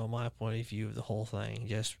from, my point of view of the whole thing,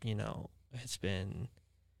 just, it's been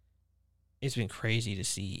crazy to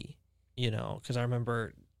see, because I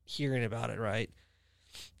remember hearing about it, right?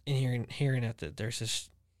 And hearing that there's this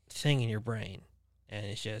thing in your brain, and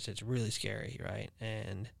it's really scary, right?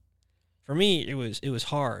 And for me, it was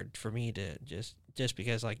hard for me to just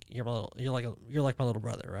because like you're like my little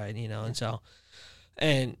brother, right? And so,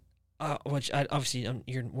 and which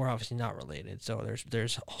we're obviously not related, so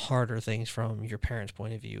there's harder things from your parents'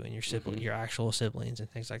 point of view and your your actual siblings and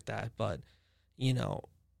things like that. But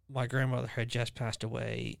my grandmother had just passed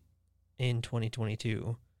away in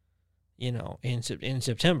 2022. In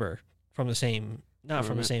September from the same, not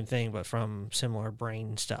from the same thing, but from similar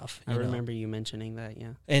brain stuff. I remember you mentioning that,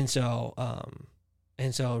 yeah. And so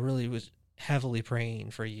really was heavily praying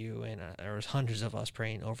for you, and there was hundreds of us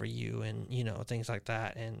praying over you, and things like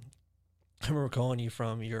that. And I remember calling you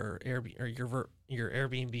from your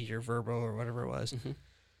Airbnb, your Verbo or whatever it was,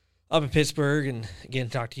 up in Pittsburgh, and again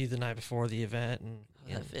talked to you the night before the event. And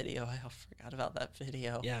that video, I forgot about that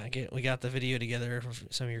video. Yeah, we got the video together from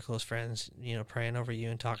some of your close friends, praying over you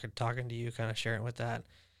and talking to you, kind of sharing with that.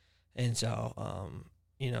 And so,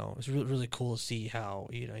 it was really, really cool to see how,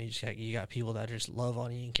 you got people that just love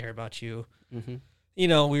on you and care about you. Mm-hmm.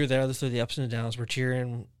 We were there through the ups and downs. We're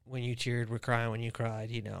cheering when you cheered. We're crying when you cried.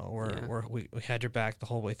 We had your back the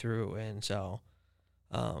whole way through. And so,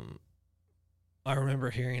 I remember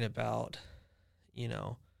hearing about,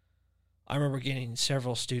 I remember getting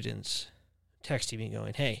several students texting me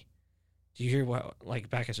going, "Hey, do you hear what, like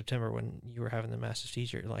back in September when you were having the massive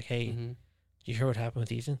seizure, like, hey, do you hear what happened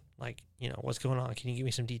with Ethan? Like, what's going on? Can you give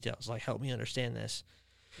me some details? Like, help me understand this."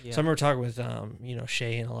 Yeah. So I remember talking with,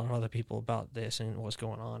 Shay and a lot of other people about this and what's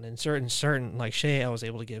going on. And certain, like Shay, I was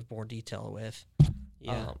able to give more detail with.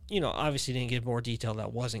 Yeah. Obviously didn't give more detail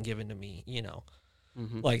that wasn't given to me,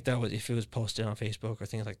 Like that was, if it was posted on Facebook or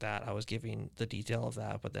things like that, I was giving the detail of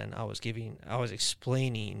that, but then I was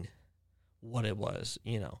explaining what it was,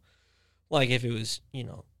 like if it was,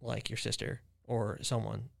 like your sister or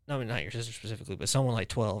someone, I mean, not your sister specifically, but someone like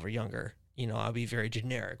 12 or younger, I'd be very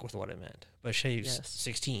generic with what it meant. But Shay's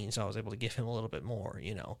 16, so I was able to give him a little bit more,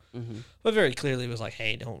 but very clearly it was like,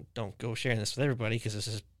 hey, don't go sharing this with everybody, because this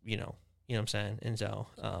is, you know what I'm saying? And so,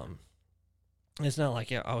 it's not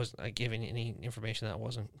like I was giving any information that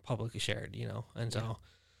wasn't publicly shared, and so,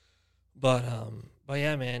 but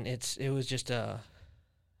yeah, man, it was just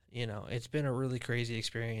it's been a really crazy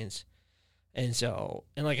experience, and so,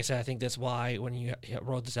 and like I said, I think that's why when you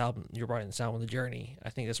wrote this album, you're writing this album, The Journey. I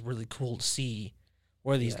think that's really cool to see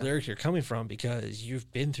where these lyrics are coming from, because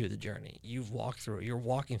you've been through the journey, you've walked through it, you're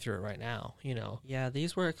walking through it right now, Yeah,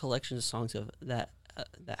 these were a collection of songs that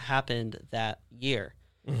happened that year.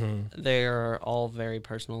 Mm-hmm. They're all very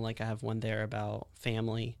personal. Like I have one there about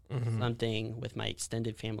family. Something with my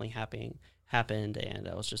extended family happened, and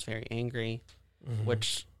I was just very angry.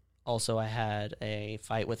 Which also I had a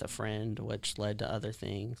fight with a friend, which led to other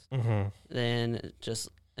things. Then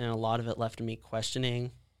and a lot of it left me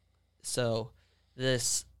questioning. So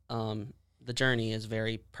this The Journey is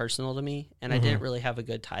very personal to me, and I Mhm. didn't really have a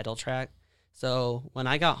good title track. So when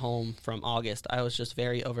I got home from August, I was just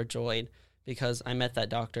very overjoyed because I met that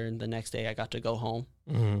doctor, and the next day I got to go home.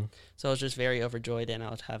 Mm-hmm. So I was just very overjoyed, and I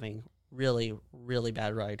was having really, really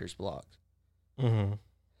bad writer's block. Mm-hmm.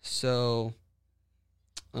 So,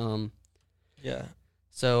 Yeah.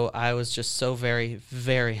 so I was just so very,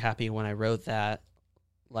 very happy when I wrote that.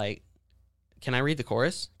 Like, can I read the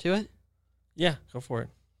chorus to it? Yeah, go for it.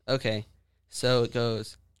 Okay. So it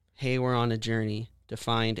goes, hey, we're on a journey to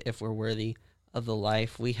find if we're worthy of the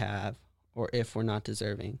life we have or if we're not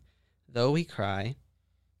deserving. Though we cry,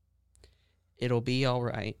 it'll be all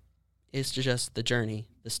right. It's just the journey,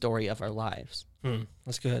 the story of our lives.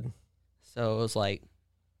 That's good. So it was like,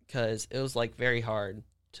 because it was like very hard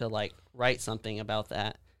to like write something about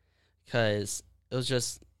that because it was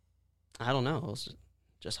just, I don't know, it was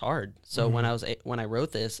just hard. So when I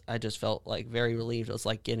wrote this, I just felt like very relieved. It was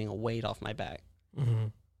like getting a weight off my back.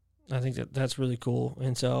 Mm-hmm. I think that's really cool.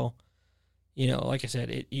 And so, you know, like I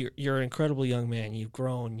said, you're an incredibly young man. You've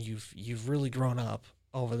grown. You've really grown up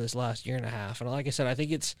over this last year and a half. And like I said, I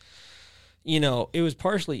think it's, you know, it was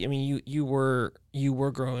partially. I mean, you were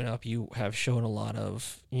growing up. You have shown a lot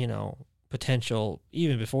of, you know, potential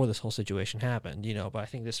even before this whole situation happened. You know, but I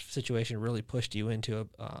think this situation really pushed you into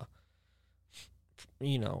a,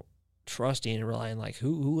 you know, trusting and relying like,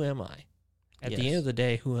 who am I? At the end of the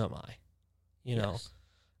day, who am I? You know. Yes.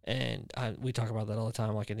 And we talk about that all the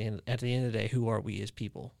time. Like at the end of the day, who are we as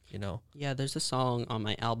people? You know. Yeah, there's a song on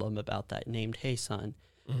my album about that named "Hey Son."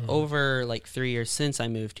 Mm-hmm. Over like 3 years since I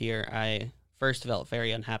moved here, I first felt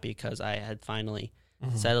very unhappy because I had finally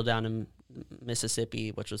settled down in Mississippi,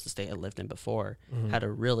 which was the state I lived in before. Had a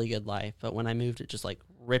really good life, but when I moved, it just like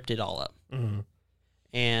ripped it all up.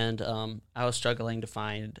 And I was struggling to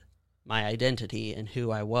find my identity and who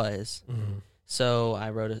I was. So I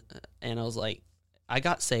wrote it, and I was like, I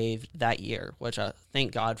got saved that year, which I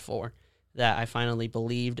thank God for, that I finally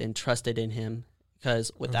believed and trusted in him,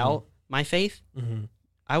 because without my faith,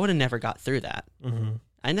 I would have never got through that.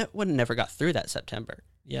 I would have never got through that September.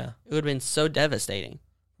 Yeah. It would have been so devastating.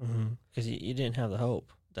 Because you didn't have the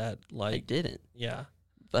hope that, like... I didn't. Yeah.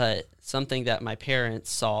 But something that my parents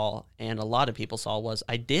saw and a lot of people saw was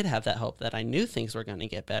I did have that hope, that I knew things were going to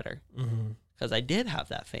get better. Because I did have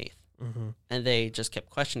that faith. And they just kept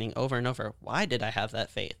questioning over and over, why did I have that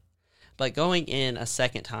faith? But going in a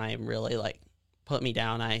second time really like put me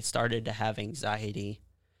down. I started to have anxiety,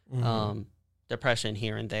 depression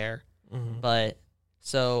here and there. But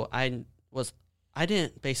so I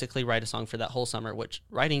didn't basically write a song for that whole summer, which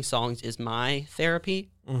writing songs is my therapy.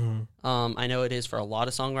 I know it is for a lot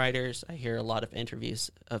of songwriters. I hear a lot of interviews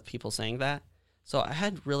of people saying that. So I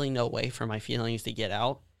had really no way for my feelings to get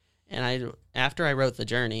out. And after I wrote The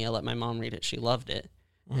Journey, I let my mom read it. She loved it.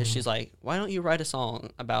 And she's like, why don't you write a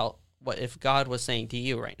song about what if God was saying to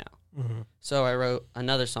you right now? So I wrote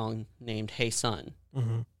another song named Hey Son,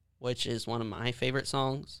 which is one of my favorite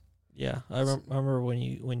songs. Yeah. I remember when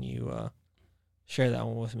you shared that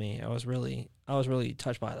one with me. I was really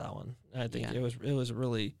touched by that one. I think it was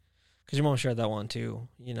really, because your mom shared that one too,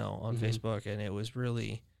 you know, on Facebook, and it was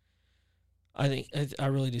really, I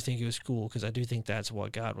really do think it was cool, because I do think that's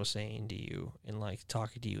what God was saying to you and like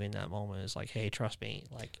talking to you in that moment is like, hey, trust me,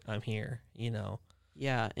 like I'm here, you know.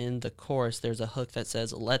 Yeah, in the chorus, there's a hook that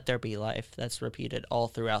says, let there be life, that's repeated all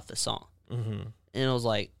throughout the song. And it was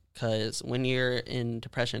like, because when you're in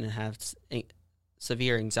depression and have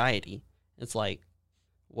severe anxiety, it's like,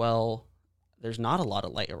 well, there's not a lot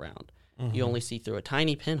of light around. You only see through a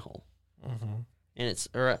tiny pinhole. And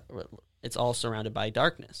it's all surrounded by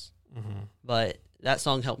darkness. But that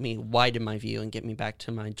song helped me widen my view and get me back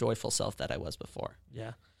to my joyful self that I was before.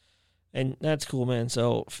 Yeah. And that's cool, man.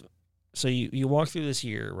 So you walk through this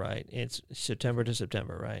year, right? It's September to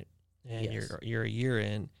September, right? And Yes. you're a year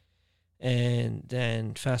in, and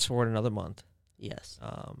then fast forward another month. Yes.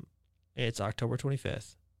 It's October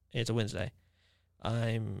 25th. It's a Wednesday.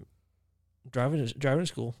 I'm driving to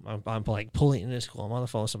school. I'm like pulling into school. I'm on the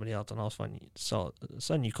phone with somebody else, and all of a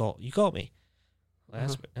sudden you called me.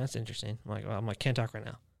 That's interesting. I'm like, can't talk right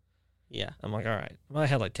now. Yeah. I'm like, all right. Well, I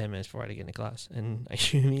had like 10 minutes before I had to get into class, and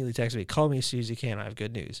you immediately texted me, call me as soon as you can. I have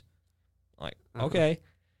good news. I'm like, okay.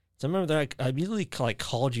 So I remember that I immediately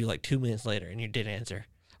called you like 2 minutes later, and you didn't answer.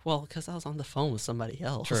 Well, because I was on the phone with somebody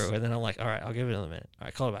else. True. And then I'm like, all right, I'll give it another minute. All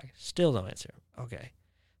right, call it back. Still no answer. Okay.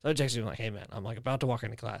 So I texted him like, hey man, I'm like about to walk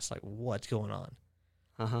into class. Like, what's going on?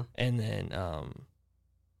 And then,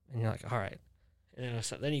 and you're like, all right. And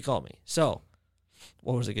then you called me. So,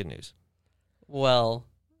 what was the good news? Well,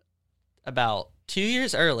 about 2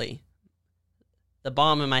 years early, the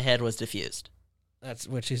bomb in my head was diffused.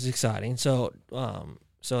 which is exciting. So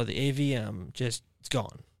so the AVM just it's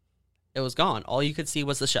gone. It was gone. All you could see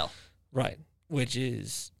was the shell. Right. Which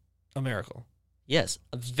is a miracle. Yes,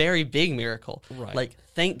 a very big miracle. Right. Like,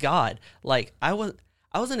 thank God. Like, I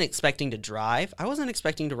wasn't expecting to drive. I wasn't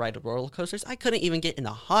expecting to ride roller coasters. I couldn't even get in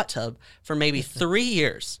a hot tub for maybe 3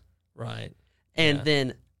 years. Right. And Yeah.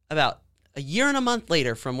 then about a year and a month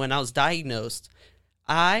later from when I was diagnosed,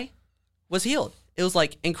 I was healed. It was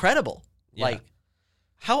like incredible. Yeah. Like,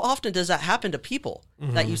 how often does that happen to people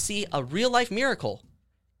that you Mhm. see a real life miracle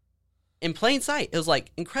in plain sight? It was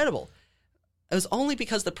like incredible. It was only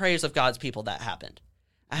because the prayers of God's people that happened.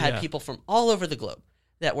 I had Yeah. people from all over the globe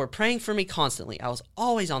that were praying for me constantly. I was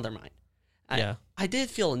always on their mind. Yeah. I did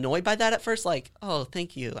feel annoyed by that at first, like, oh,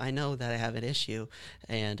 thank you. I know that I have an issue.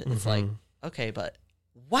 And it's like, Mhm. okay, but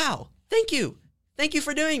wow, thank you. Thank you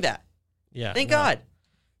for doing that. Yeah. Thank no. God.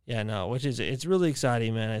 Yeah, no, which is it's really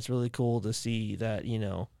exciting, man. It's really cool to see that,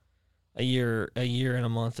 a year and a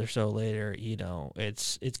month or so later,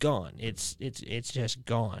 it's gone. It's just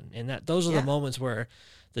gone. And those are Yeah. the moments where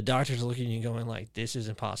the doctors are looking at you going like, this is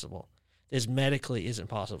impossible. This medically isn't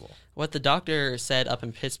possible. What the doctor said up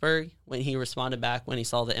in Pittsburgh when he responded back when he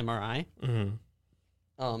saw the MRI,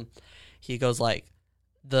 Mm-hmm. he goes like,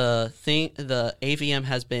 the AVM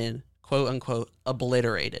has been quote unquote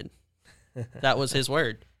obliterated. That was his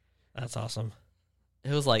word. That's awesome.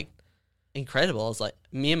 It was like incredible. It was like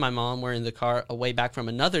me and my mom were in the car away back from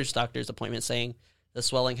another doctor's appointment saying the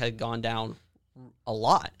swelling had gone down a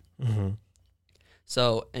lot. Mm-hmm.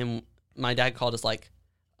 So, and my dad called us like,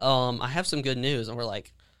 I have some good news. And we're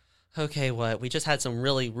like, okay, what? We just had some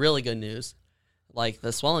really, really good news. Like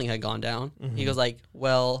the swelling had gone down. Mhm. He goes like,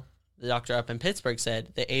 well, the doctor up in Pittsburgh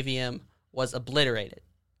said the AVM was obliterated.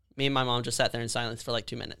 Me and my mom just sat there in silence for like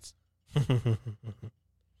 2 minutes.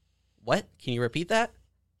 What? Can you repeat that?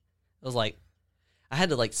 It was like, I had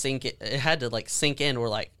to like sink it. It had to like sink in. We're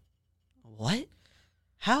like, what?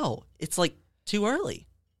 How? It's like too early.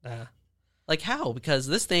 Like how? Because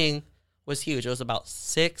this thing was huge. It was about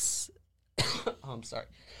 6. I'm sorry.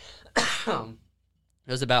 It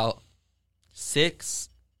was about 6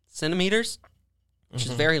 centimeters, which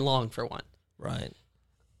is Mhm. very long for one. Right.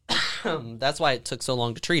 That's why it took so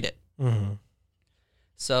long to treat it. Mm-hmm.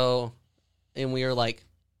 So, and we were like,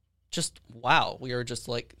 just wow. We were just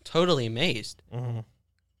like totally amazed. Mm-hmm.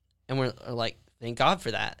 And we're like, thank God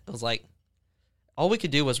for that. It was like, all we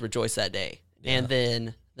could do was rejoice that day. Yeah. And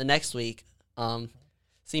then the next week,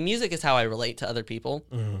 see, music is how I relate to other people.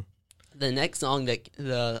 Mm-hmm. The next song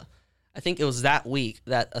I think it was that week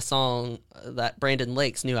that a song that Brandon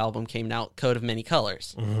Lake's new album came out, Coat of Many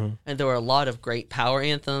Colors. Mm-hmm. And there were a lot of great power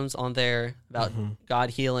anthems on there about Mhm. God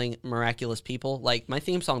healing miraculous people. Like my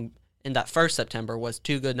theme song in that first September was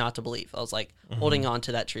Too Good Not to Believe. I was like holding on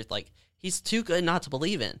to that truth. Like he's too good not to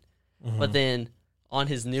believe in. Mhm. But then on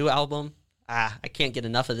his new album, I can't get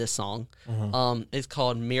enough of this song. Mhm. It's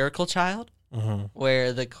called Miracle Child, Mm-hmm.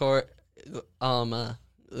 where the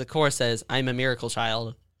chorus says, I'm a miracle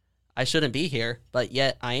child. I shouldn't be here, but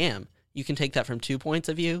yet I am. You can take that from 2 points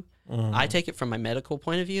of view. Mhm. I take it from my medical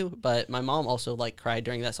point of view, but my mom also like cried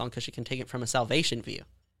during that song because she can take it from a salvation view.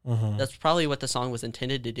 Mhm. That's probably what the song was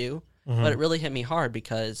intended to do, Mhm. but it really hit me hard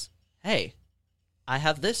because, hey, I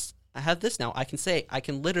have this now. I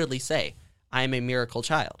can literally say, I am a miracle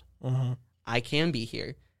child. Mhm. I can be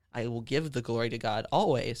here. I will give the glory to God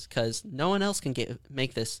always because no one else can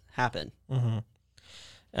make this happen. Mm-hmm.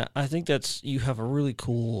 I think you have a really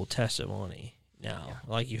cool testimony now. Yeah.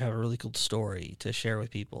 Like you have a really cool story to share with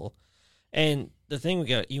people. And the thing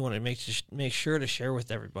you want to make sure to share with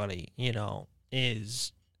everybody,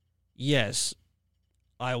 is yes,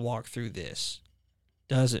 I walk through this.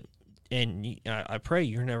 Doesn't, and I pray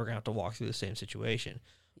you're never gonna have to walk through the same situation.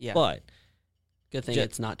 Yeah. But Good thing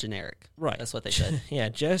it's not generic. right, That's what they said. yeah,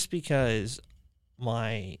 just because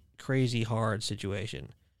my crazy hard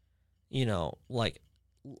situation, like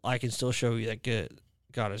I can still show you that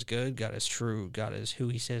God is good, God is true, God is who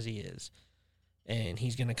He says He is, and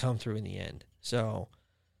He's gonna come through in the end. So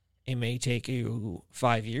it may take you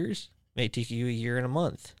 5 years, may take you a year and a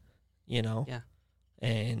month, Yeah.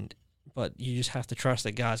 But you just have to trust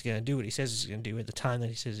that God's gonna do what He says He's gonna do at the time that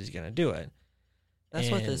He says He's gonna do it. That's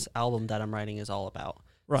what And- this album that I'm writing is all about.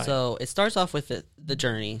 Right. So it starts off with the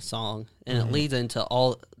Journey song, and Mhm. it leads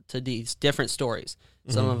into these different stories.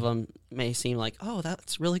 Some Mhm. of them may seem like, oh,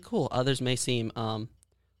 that's really cool. Others may seem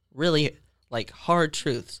really like hard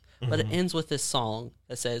truths. But it Mhm. ends with this song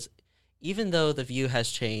that says, even though the view has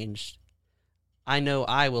changed, I know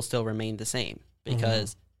I will still remain the same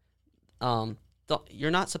because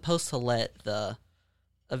you're not supposed to let the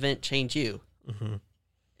event change you. Mhm.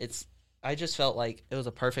 It's I just felt like it was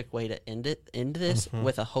a perfect way to end this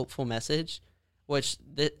with a hopeful message, which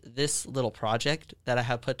this little project that I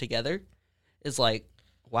have put together is like,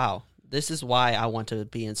 wow, this is why I want to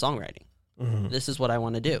be in songwriting. This is what I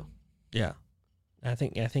want to do. Yeah. I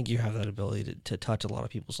think you have that ability to touch a lot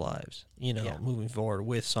of people's lives, moving forward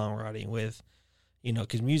with songwriting, with,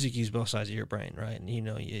 because music uses both sides of your brain, right? And,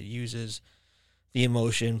 it uses the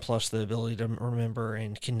emotion plus the ability to remember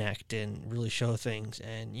and connect and really show things.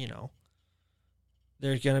 And,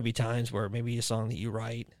 there's going to be times where maybe a song that you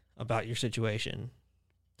write about your situation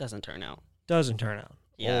doesn't turn out.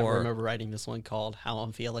 Yeah, I remember writing this one called How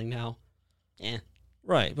I'm Feeling Now. Yeah.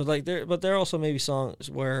 Right, but there are also maybe songs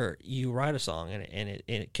where you write a song and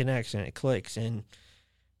it connects and it clicks, and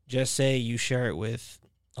just say you share it with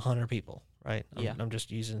 100 people, right? I'm just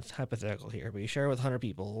using hypothetical here, but you share it with 100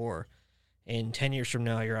 people, or in 10 years from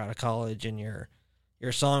now you're out of college and you're a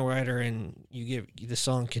songwriter and the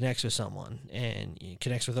song connects with someone and it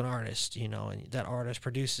connects with an artist, and that artist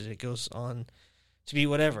produces it, goes on to be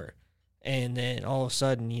whatever. And then all of a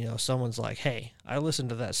sudden, someone's like, hey, I listened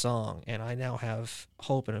to that song, and I now have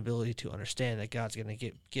hope and ability to understand that God's going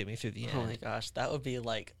to get me through the end. Oh, my gosh. That would be,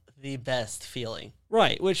 like, the best feeling.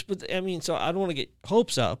 Right. So I don't want to get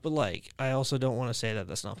hopes up, but, like, I also don't want to say that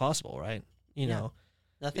that's not possible, right? You know?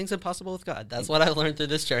 Nothing's impossible with God. That's what I learned through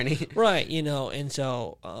this journey. Right. And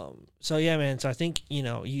so yeah, man. So I think,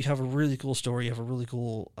 you have a really cool story. You have a really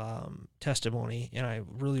cool testimony, and I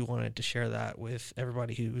really wanted to share that with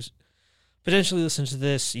everybody who's potentially listen to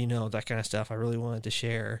this, that kind of stuff. I really wanted to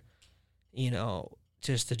share,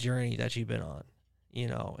 just the journey that you've been on,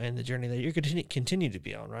 and the journey that you're going to continue to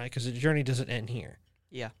be on, right? Because the journey doesn't end here.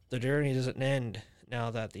 Yeah. The journey doesn't end now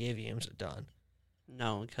that the AVMs are done.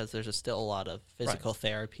 No, because there's still a lot of physical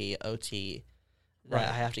therapy, OT, that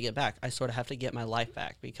I have to get back. I sort of have to get my life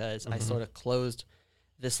back because I sort of closed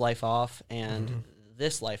this life off and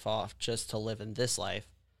this life off just to live in this life.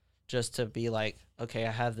 Just to be like, okay,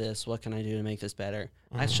 I have this. What can I do to make this better?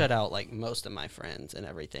 I shut out like most of my friends and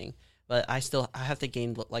everything, but I have to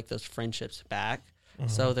gain like those friendships back.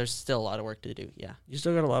 So there's still a lot of work to do. Yeah, you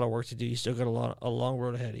still got a lot of work to do. You still got a long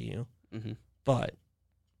road ahead of you. But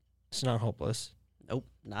it's not hopeless. Nope,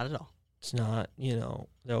 not at all. It's not.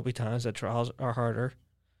 There'll be times that trials are harder.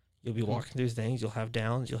 You'll be walking through things. You'll have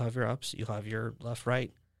downs. You'll have your ups. You'll have your left,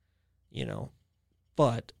 right.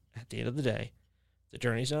 But at the end of the day, the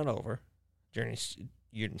journey's not over. It's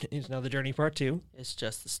now the journey part 2. It's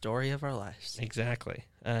just the story of our lives. Exactly.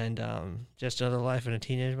 And just another life in a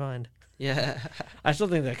teenage mind. Yeah. I still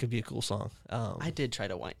think that could be a cool song. I did try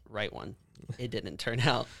to write one. It didn't turn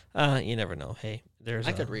out. You never know. Hey,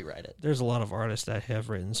 I could rewrite it. There's a lot of artists that have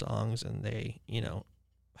written songs and they,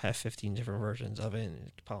 have 15 different versions of it, and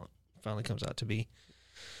it finally comes out to be.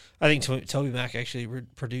 I think Toby Mac actually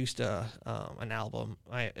produced an album.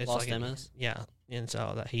 It's Lost Demos? Yeah. And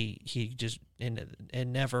so that he just and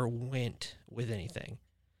never went with anything.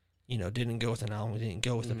 Didn't go with an album. Didn't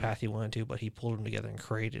go with the path he wanted to, but he pulled them together and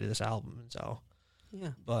created this album. And so,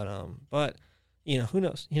 yeah. But who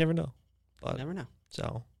knows? You never know. But, you never know.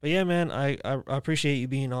 So, but yeah, man, I appreciate you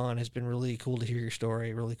being on. It's been really cool to hear your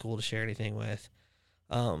story. Really cool to share anything with.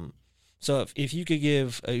 So if you could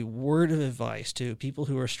give a word of advice to people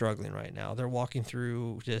who are struggling right now, they're walking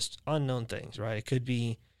through just unknown things, right? It could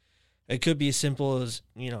be as simple as,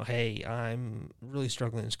 hey, I'm really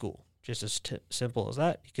struggling in school. Just as simple as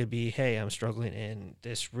that. It could be, hey, I'm struggling in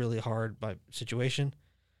this really hard situation.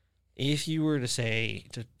 If you were to say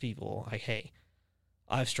to people like, hey,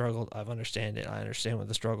 I've struggled, I've understand it, I understand what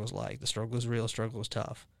the struggle is like. The struggle is real, the struggle is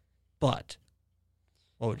tough. But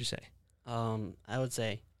what would you say? I would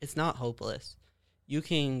say it's not hopeless. You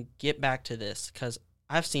can get back to this because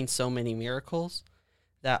I've seen so many miracles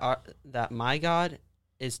that my God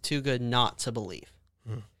is too good not to believe.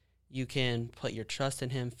 You can put your trust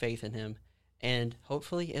in him, faith in him, and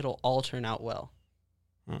hopefully it'll all turn out well.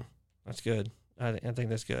 That's good. I think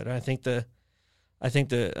that's good. I think the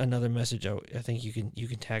another message I think you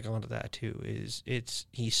can tag on to that too is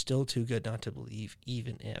he's still too good not to believe,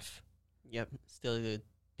 even if. Yep, still good.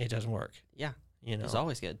 It doesn't work. Yeah, it's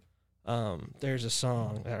always good. There's a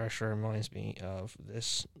song that actually reminds me of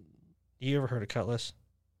this. You ever heard of Cutlass?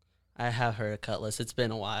 I have heard of Cutlass. It's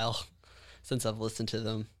been a while since I've listened to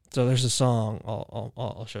them. So there's a song.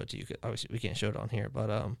 I'll show it to you. Obviously, we can't show it on here, but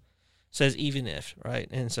it says even if, right?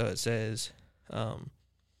 And so it says,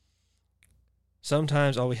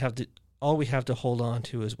 sometimes all we have to hold on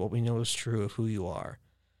to is what we know is true of who you are.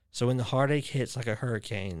 So when the heartache hits like a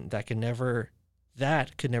hurricane, that could never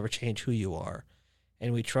change who you are,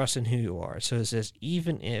 and we trust in who you are. So it says,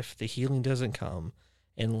 even if the healing doesn't come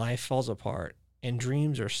and life falls apart, and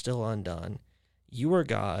dreams are still undone. You are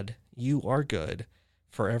God, you are good,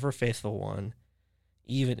 forever faithful one,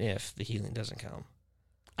 even if the healing doesn't come.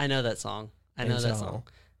 I know that song.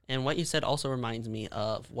 And what you said also reminds me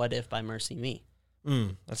of What If by Mercy Me.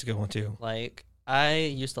 That's a good one too. Like, I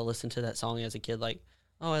used to listen to that song as a kid, like,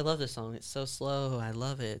 oh, I love this song. It's so slow. I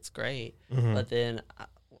love it. It's great. Mm-hmm. But then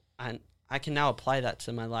I can now apply that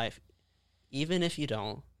to my life. Even if you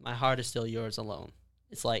don't, my heart is still yours alone.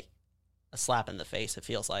 It's like a slap in the face, it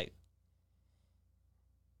feels like.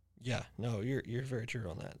 Yeah, no, you're very true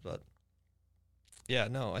on that. But yeah,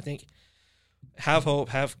 no, I think have hope,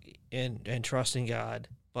 and trust in God.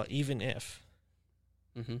 But even if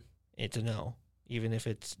it's a no, even if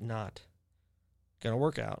it's not gonna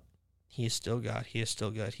work out, He is still God. He is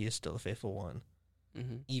still good. He is still the faithful one,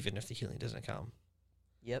 even if the healing doesn't come.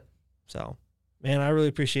 Yep. So, man, I really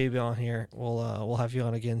appreciate you being on here. We'll have you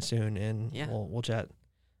on again soon, and we'll chat.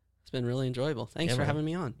 It's been really enjoyable. Thanks for having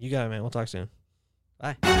me on. You got it, man. We'll talk soon.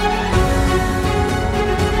 Bye.